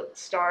on the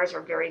stars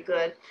are very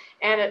good.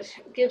 And it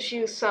gives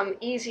you some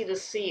easy to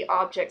see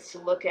objects to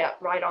look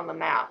at right on the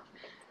map,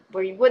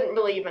 where you wouldn't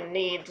really even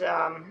need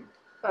a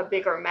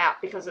bigger map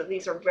because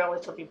these are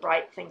relatively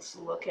bright things to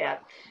look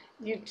at.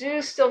 You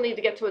do still need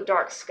to get to a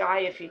dark sky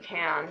if you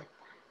can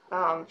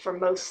for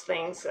most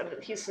things.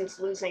 Houston's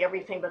losing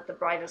everything but the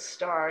brightest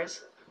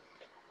stars.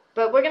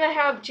 But we're going to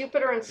have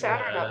Jupiter and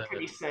Saturn up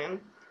pretty soon.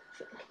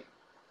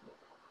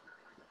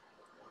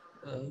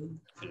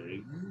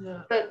 Okay.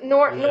 But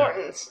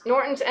Norton's,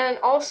 and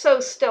also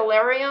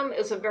Stellarium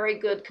is a very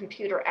good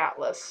computer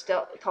atlas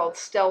called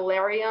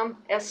Stellarium,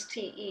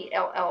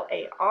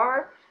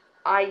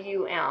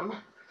 Stellarium.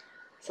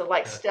 So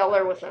like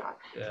stellar with an I.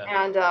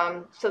 And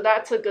so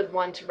that's a good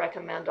one to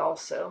recommend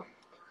also.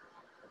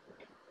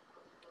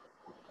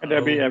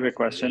 Debbie, I have a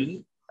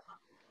question.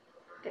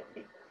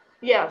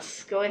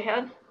 Yes, go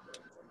ahead.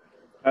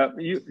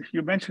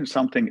 You mentioned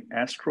something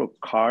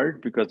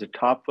AstroCard because the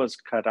top was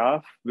cut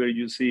off, where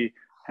you see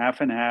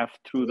half and half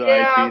through the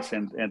eyepiece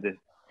and the.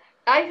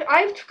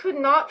 I could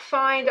not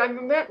find. I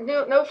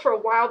know for a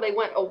while they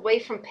went away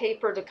from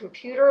paper to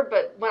computer,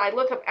 but when I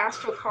look up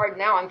AstroCard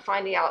now, I'm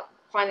finding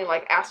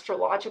like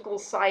astrological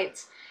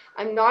sites.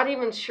 I'm not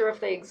even sure if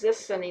they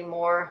exist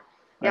anymore.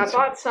 Yeah, I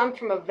bought some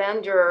from a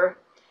vendor.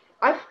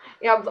 I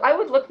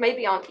would look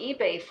maybe on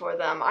eBay for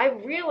them. I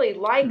really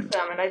like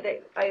them, and I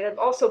had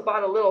also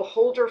bought a little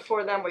holder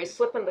for them where you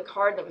slip in the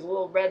card and there was a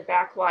little red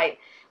backlight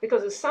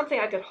because it's something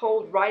I could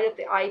hold right at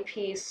the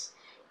eyepiece.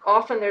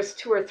 Often there's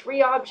 2 or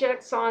 3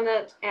 objects on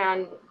it,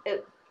 and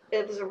it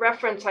was a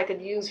reference I could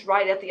use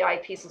right at the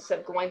eyepiece instead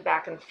of going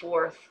back and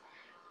forth.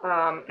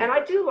 And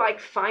I do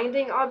like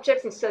finding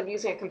objects instead of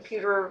using a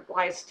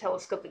computerized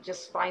telescope that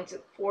just finds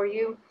it for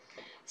you.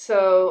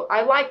 So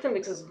I like them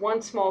because it's one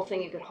small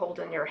thing you could hold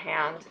in your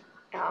hand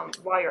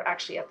while you're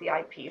actually at the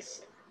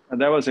eyepiece. And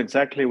that was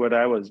exactly what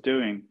I was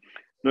doing,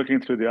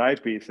 looking through the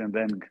eyepiece and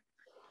then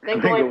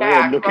going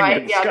back,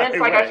 right? Yeah, then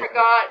it's like right. I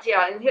forgot.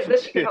 Yeah, and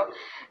this you know,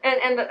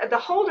 and the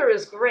holder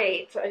is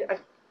great. I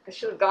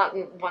should have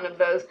gotten one of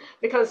those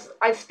because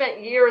I've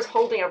spent years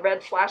holding a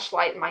red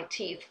flashlight in my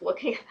teeth,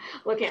 looking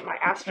at my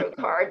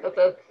AstroCard. But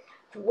the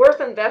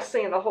worth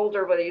investing in the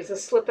holder where you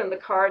just slip in the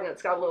card and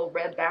it's got a little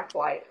red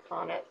backlight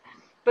on it.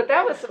 But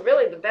that was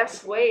really the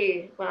best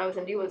way when I was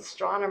a new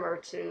astronomer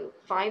to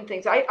find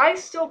things. I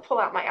still pull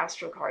out my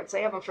AstroCards.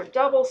 They have them for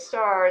double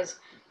stars.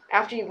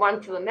 After you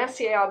run through the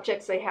Messier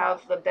objects, they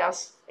have the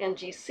best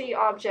NGC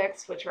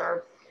objects, which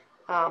are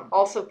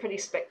also pretty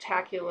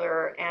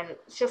spectacular. And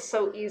it's just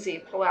so easy.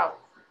 Pull out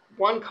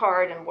one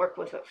card and work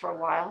with it for a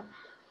while.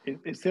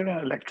 Is there an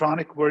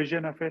electronic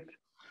version of it?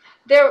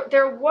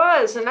 There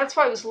was, and that's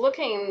why I was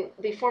looking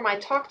before my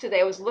talk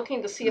today. I was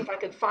looking to see if I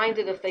could find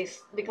it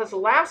because the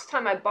last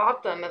time I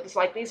bought them, it was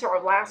like these are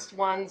our last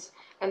ones,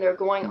 and they're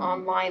going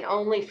online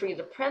only for you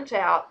to print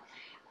out.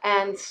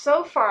 And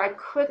so far, I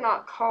could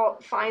not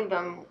find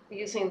them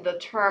using the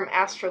term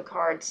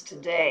AstroCards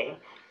today.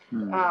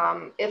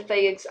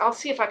 I'll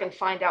see if I can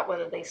find out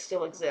whether they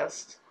still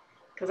exist,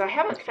 because I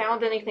haven't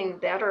found anything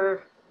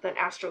better than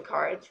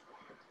AstroCards.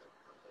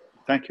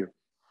 Thank you.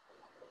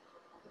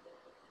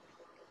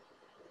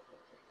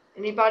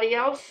 Anybody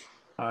else?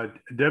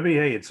 Debbie,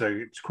 hey, it's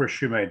Chris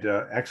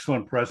Shoemate.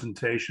 Excellent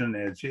presentation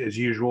as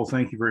usual.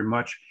 Thank you very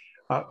much.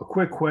 A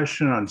quick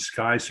question on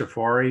Sky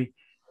Safari.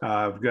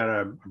 I've got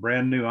a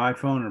brand new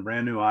iPhone and a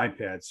brand new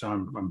iPad,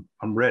 so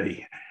I'm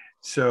ready.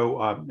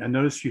 So I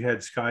noticed you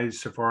had Sky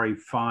Safari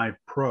 5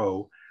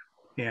 Pro,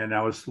 and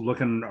I was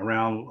looking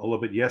around a little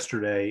bit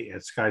yesterday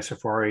at Sky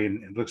Safari,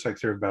 and it looks like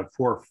there are about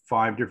 4 or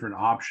 5 different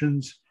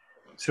options.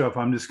 So if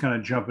I'm just kind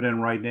of jumping in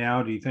right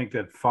now, do you think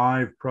that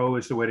 5 Pro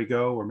is the way to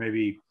go, or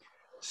maybe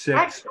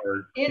 6?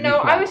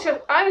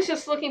 I was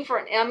just looking for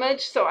an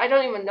image, so I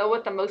don't even know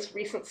what the most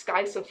recent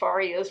Sky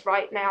Safari is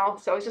right now.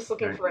 So I was just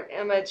looking for an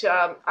image.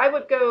 I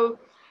would go.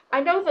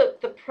 I know that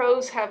the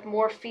Pros have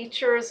more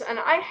features, and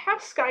I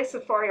have Sky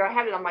Safari. Or I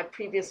had it on my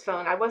previous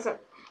phone. I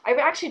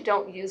actually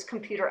don't use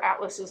computer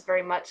atlases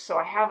very much, so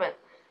I haven't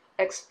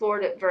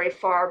explored it very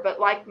far. But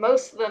like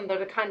most of them, they're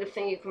the kind of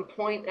thing you can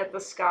point at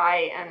the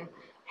sky and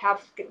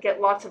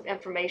get lots of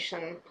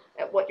information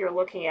at what you're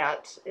looking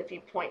at if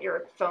you point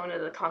your phone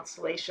at a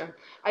constellation.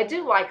 I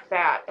do like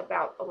that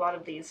about a lot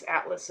of these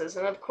atlases,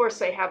 and of course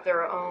they have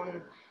their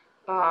own.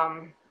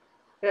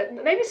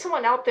 Maybe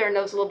someone out there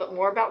knows a little bit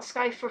more about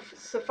Sky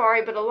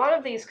Safari, but a lot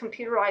of these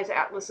computerized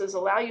atlases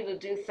allow you to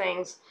do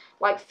things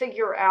like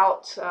figure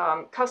out,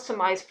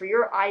 customize for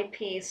your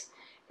eyepiece.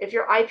 If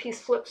your eyepiece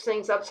flips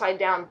things upside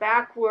down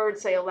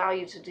backwards, they allow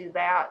you to do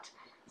that.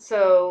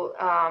 So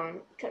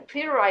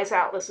computerized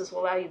atlases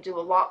will allow you to do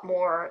a lot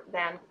more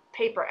than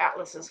paper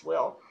atlases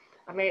will.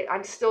 I mean,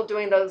 I'm still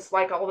doing those,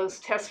 like all those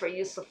tests where you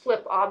use to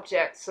flip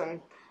objects and,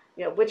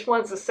 you know, which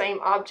one's the same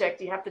object.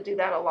 You have to do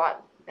that a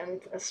lot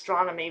in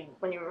astronomy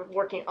when you're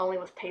working only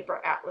with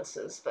paper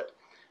atlases, but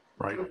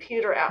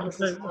computer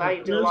atlases allow you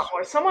to do a lot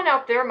more. Someone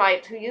out there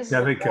might who uses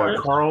I think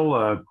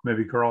Carl,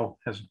 maybe Carl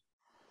has.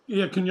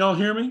 Yeah, can y'all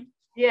hear me?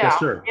 Yeah, yes,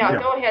 sir. Yeah,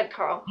 go ahead,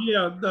 Carl.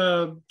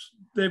 Yeah,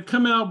 they've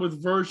come out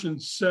with version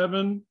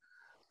 7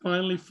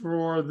 finally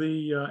for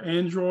the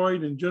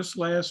Android, and just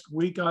last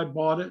week I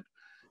bought it,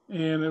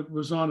 and it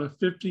was on a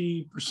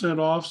 50%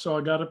 off, so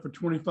I got it for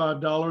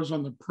 $25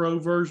 on the Pro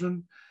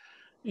version.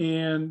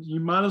 And you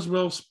might as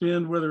well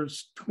spend whether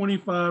it's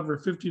 $25 or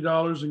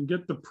 $50 and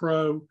get the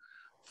Pro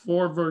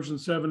for version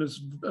 7.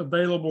 It's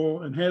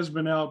available and has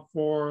been out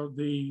for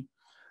the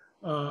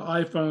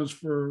iPhones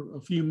for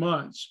a few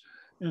months,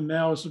 and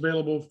now it's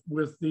available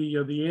with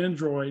the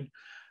Android.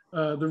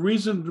 The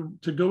reason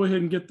to go ahead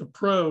and get the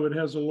Pro, it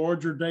has a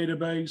larger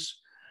database,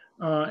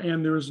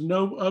 and there's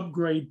no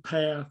upgrade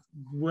path,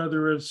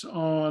 whether it's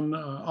on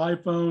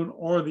iPhone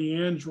or the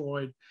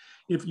Android.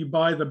 If you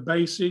buy the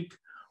basic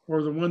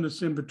or the one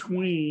that's in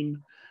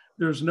between,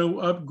 there's no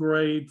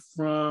upgrade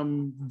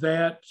from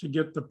that to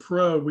get the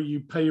Pro where you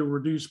pay a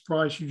reduced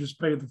price, you just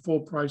pay the full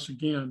price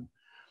again.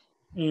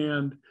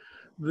 And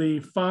the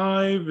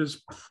 5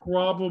 is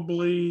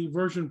probably,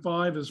 version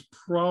 5 is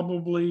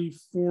probably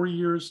 4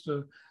 years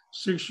to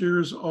 6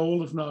 years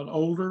old, if not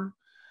older.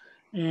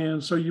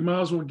 And so you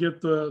might as well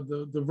get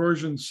the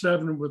version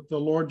 7 with the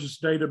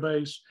largest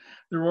database.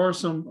 There are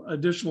some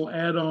additional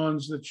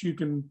add-ons that you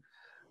can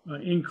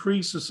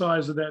increase the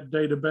size of that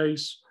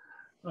database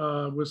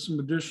with some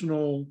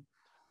additional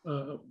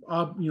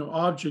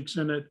objects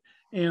in it,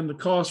 and the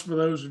cost for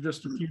those are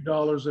just a few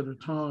dollars at a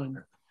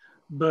time.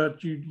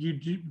 But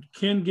you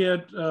can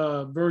get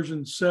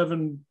version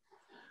 7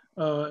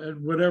 at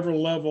whatever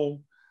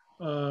level,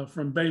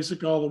 from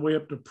basic all the way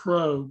up to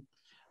Pro,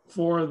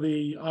 for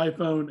the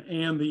iPhone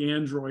and the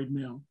Android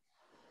now.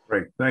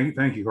 Great,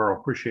 thank you, Carl.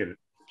 Appreciate it.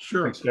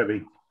 Sure. Thanks,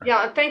 Debbie.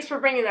 Yeah, and thanks for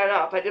bringing that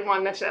up. I did want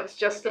to mention that was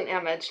just an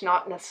image,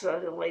 not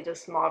necessarily the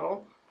latest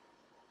model.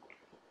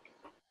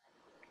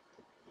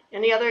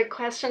 Any other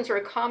questions or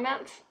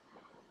comments?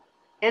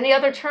 Any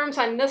other terms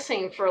I'm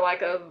missing for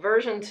like a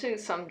version 2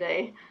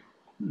 someday?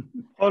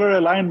 Polar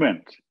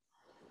alignment.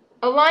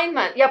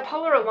 Alignment, yeah,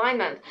 polar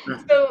alignment.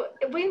 So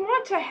we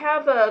want to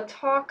have a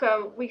talk,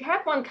 we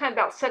had one kind of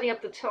about setting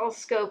up the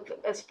telescope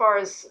as far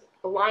as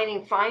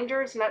aligning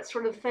finders and that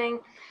sort of thing,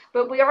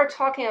 but we are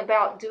talking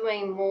about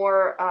doing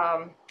more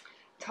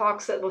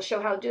talks that will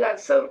show how to do that.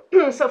 So,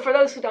 so for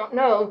those who don't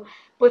know,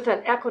 with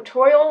an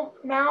equatorial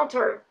mount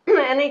or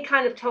any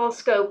kind of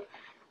telescope,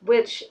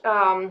 which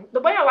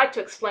the way I like to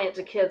explain it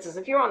to kids is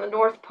if you're on the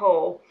North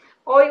Pole,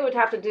 all you would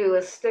have to do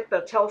is stick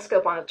the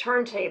telescope on a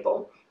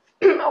turntable.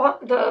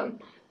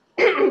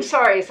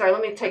 Sorry,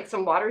 let me take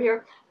some water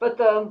here. But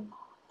the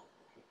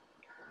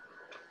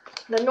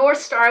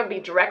North Star would be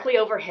directly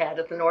overhead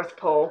at the North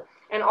Pole,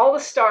 and all the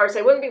stars,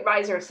 they wouldn't be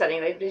rising or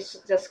setting, they'd be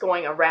just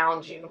going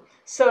around you.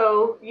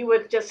 So you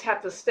would just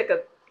have to stick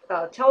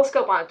a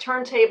telescope on a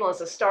turntable. As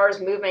the stars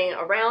moving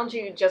around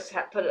you, you just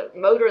have to put a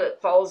motor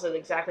that follows at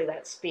exactly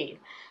that speed.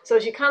 So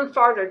as you come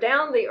farther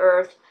down the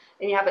Earth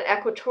and you have an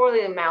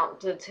equatorially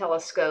mounted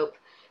telescope,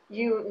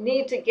 you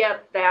need to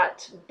get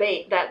that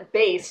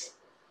base,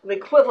 the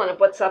equivalent of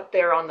what's up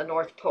there on the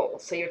North Pole.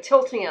 So you're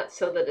tilting it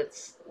so that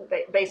it's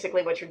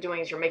basically what you're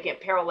doing is you're making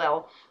it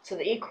parallel to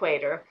the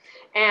equator.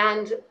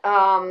 And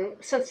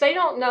since they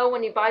don't know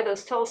when you buy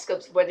those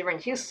telescopes, whether you're in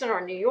Houston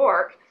or New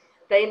York,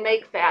 they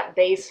make that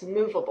base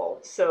movable.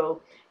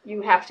 So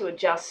you have to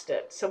adjust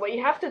it. So what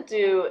you have to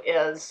do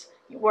is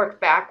you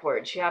work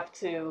backwards. You have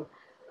to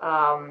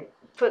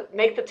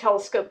make the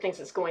telescope thinks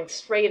it's going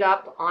straight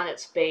up on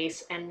its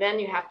base, and then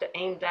you have to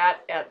aim that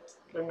at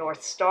the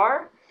North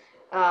Star.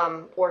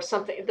 Or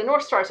something. The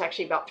North Star is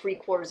actually about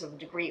 3/4 of a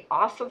degree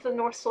off of the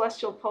North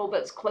Celestial Pole, but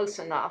it's close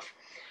enough.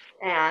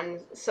 And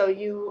so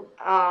you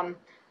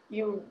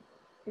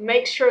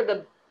make sure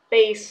the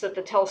base that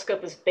the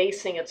telescope is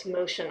basing its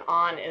motion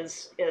on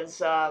is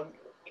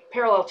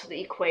parallel to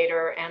the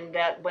equator, and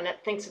that when it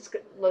thinks it's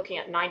looking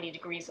at 90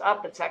 degrees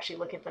up, it's actually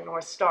looking at the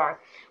North Star.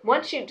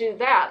 Once you do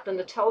that, then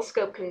the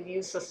telescope can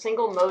use a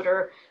single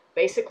motor,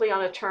 basically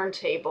on a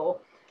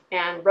turntable,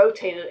 and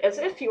rotate it as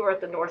if you were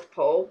at the North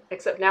Pole,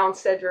 except now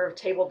instead of your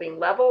table being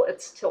level,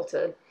 it's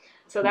tilted.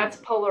 So that's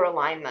polar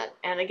alignment.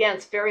 And again,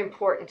 it's very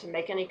important to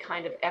make any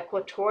kind of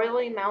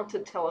equatorially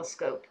mounted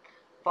telescope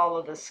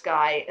follow the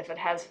sky if it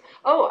has,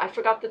 oh, I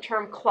forgot the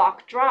term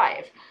clock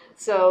drive.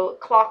 So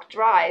clock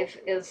drive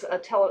is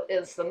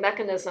the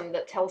mechanism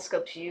that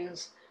telescopes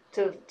use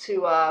to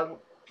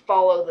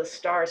follow the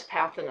star's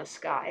path in the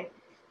sky.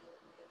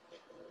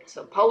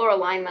 So polar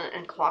alignment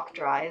and clock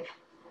drive.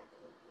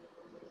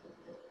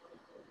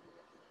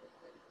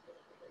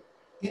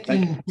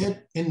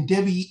 And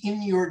Debbie,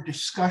 in your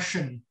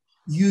discussion,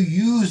 you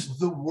used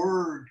the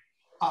word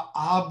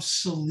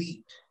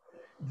obsolete,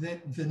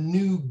 that the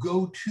new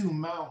go-to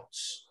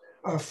mounts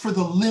for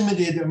the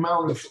limited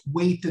amount of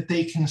weight that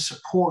they can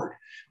support,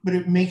 but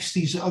it makes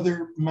these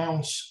other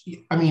mounts,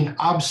 I mean,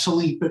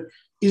 obsolete. But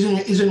isn't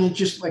it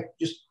just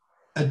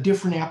a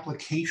different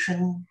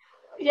application?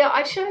 Yeah,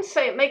 I shouldn't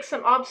say it makes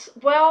them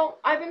well,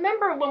 I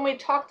remember when we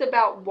talked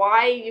about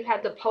why you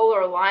had the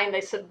polar line,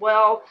 they said,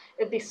 well,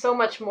 it'd be so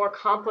much more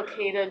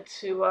complicated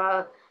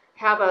to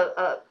have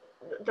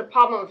the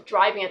problem of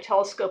driving a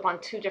telescope on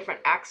two different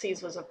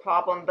axes was a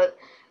problem, but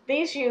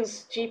these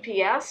use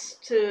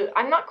GPS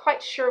I'm not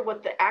quite sure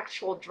what the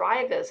actual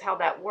drive is, how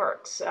that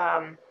works,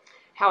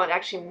 how it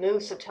actually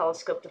moves the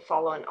telescope to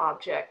follow an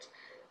object.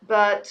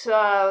 But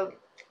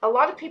a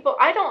lot of people,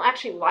 I don't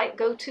actually like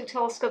go-to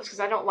telescopes because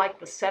I don't like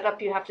the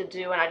setup you have to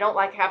do, and I don't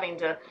like having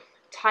to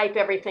type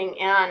everything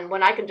in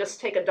when I can just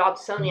take a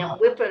Dobsonian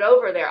and whip it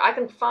over there. I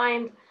can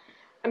find,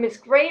 I mean, it's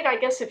great, I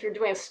guess, if you're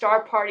doing a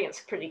star party and it's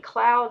pretty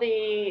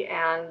cloudy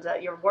and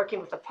you're working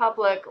with the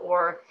public,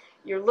 or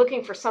you're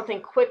looking for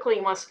something quickly,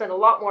 you want to spend a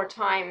lot more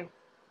time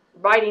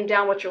writing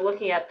down what you're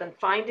looking at than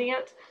finding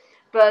it.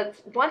 But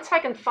once I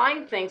can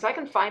find things, I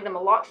can find them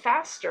a lot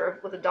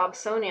faster with a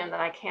Dobsonian than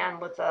I can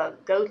with a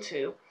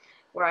go-to,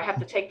 where I have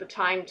to take the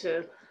time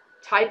to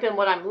type in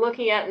what I'm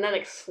looking at, and then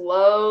it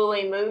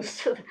slowly moves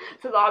to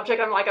the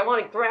object. I'm like, I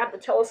want to grab the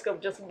telescope,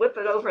 just whip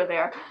it over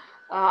there.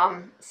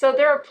 So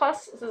there are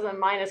pluses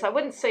and minuses. I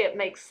wouldn't say it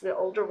makes the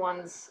older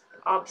ones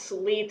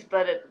obsolete,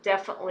 but it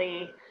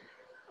definitely,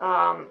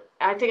 I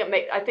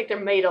think they're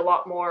made a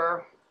lot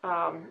more.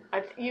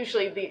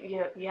 Usually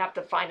you have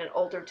to find an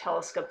older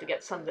telescope to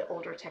get some of the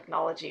older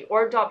technology,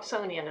 or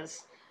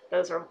Dobsonian,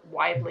 those are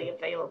widely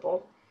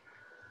available.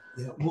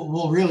 Yeah,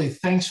 well, really,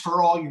 thanks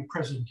for all your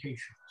presentations.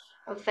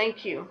 Oh,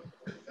 thank you.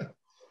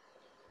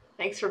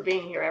 Thanks for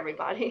being here,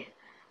 everybody.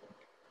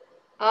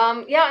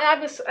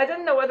 Yeah, I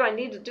didn't know whether I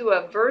need to do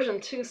a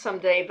version 2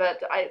 someday,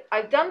 but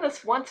I've done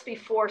this once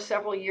before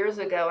several years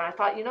ago, and I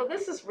thought,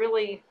 this is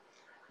really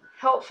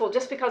helpful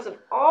just because of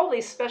all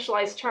these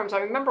specialized terms. I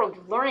remember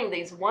learning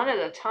these one at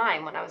a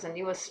time when I was a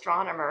new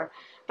astronomer.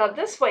 But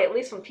this way, at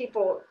least when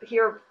people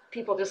hear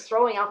people just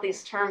throwing out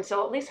these terms,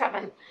 they'll at least have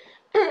an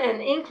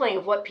inkling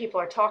of what people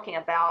are talking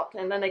about,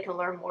 and then they can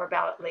learn more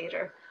about it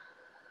later.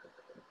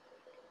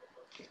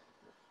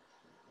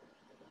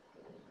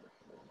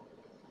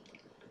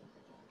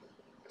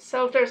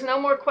 So if there's no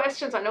more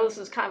questions, I know this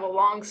is kind of a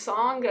long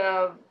song,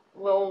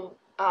 we'll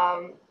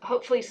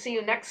hopefully see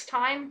you next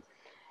time.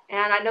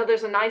 And I know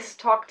there's a nice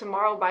talk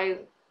tomorrow by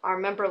our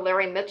member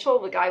Larry Mitchell,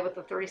 the guy with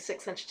the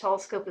 36-inch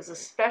telescope is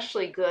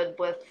especially good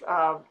with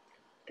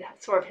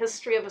sort of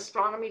history of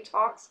astronomy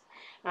talks.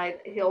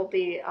 He'll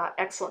be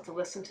excellent to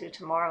listen to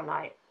tomorrow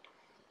night.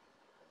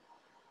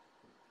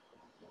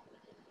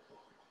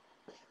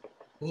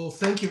 Well,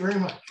 thank you very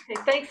much.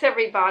 Okay, thanks,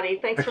 everybody.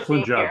 Thanks for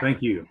being Excellent job. here.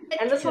 Thank you.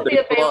 And this will be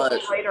available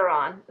later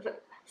on.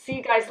 See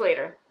you guys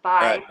later.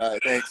 Bye. All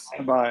right, thanks.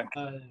 Bye.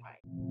 Bye.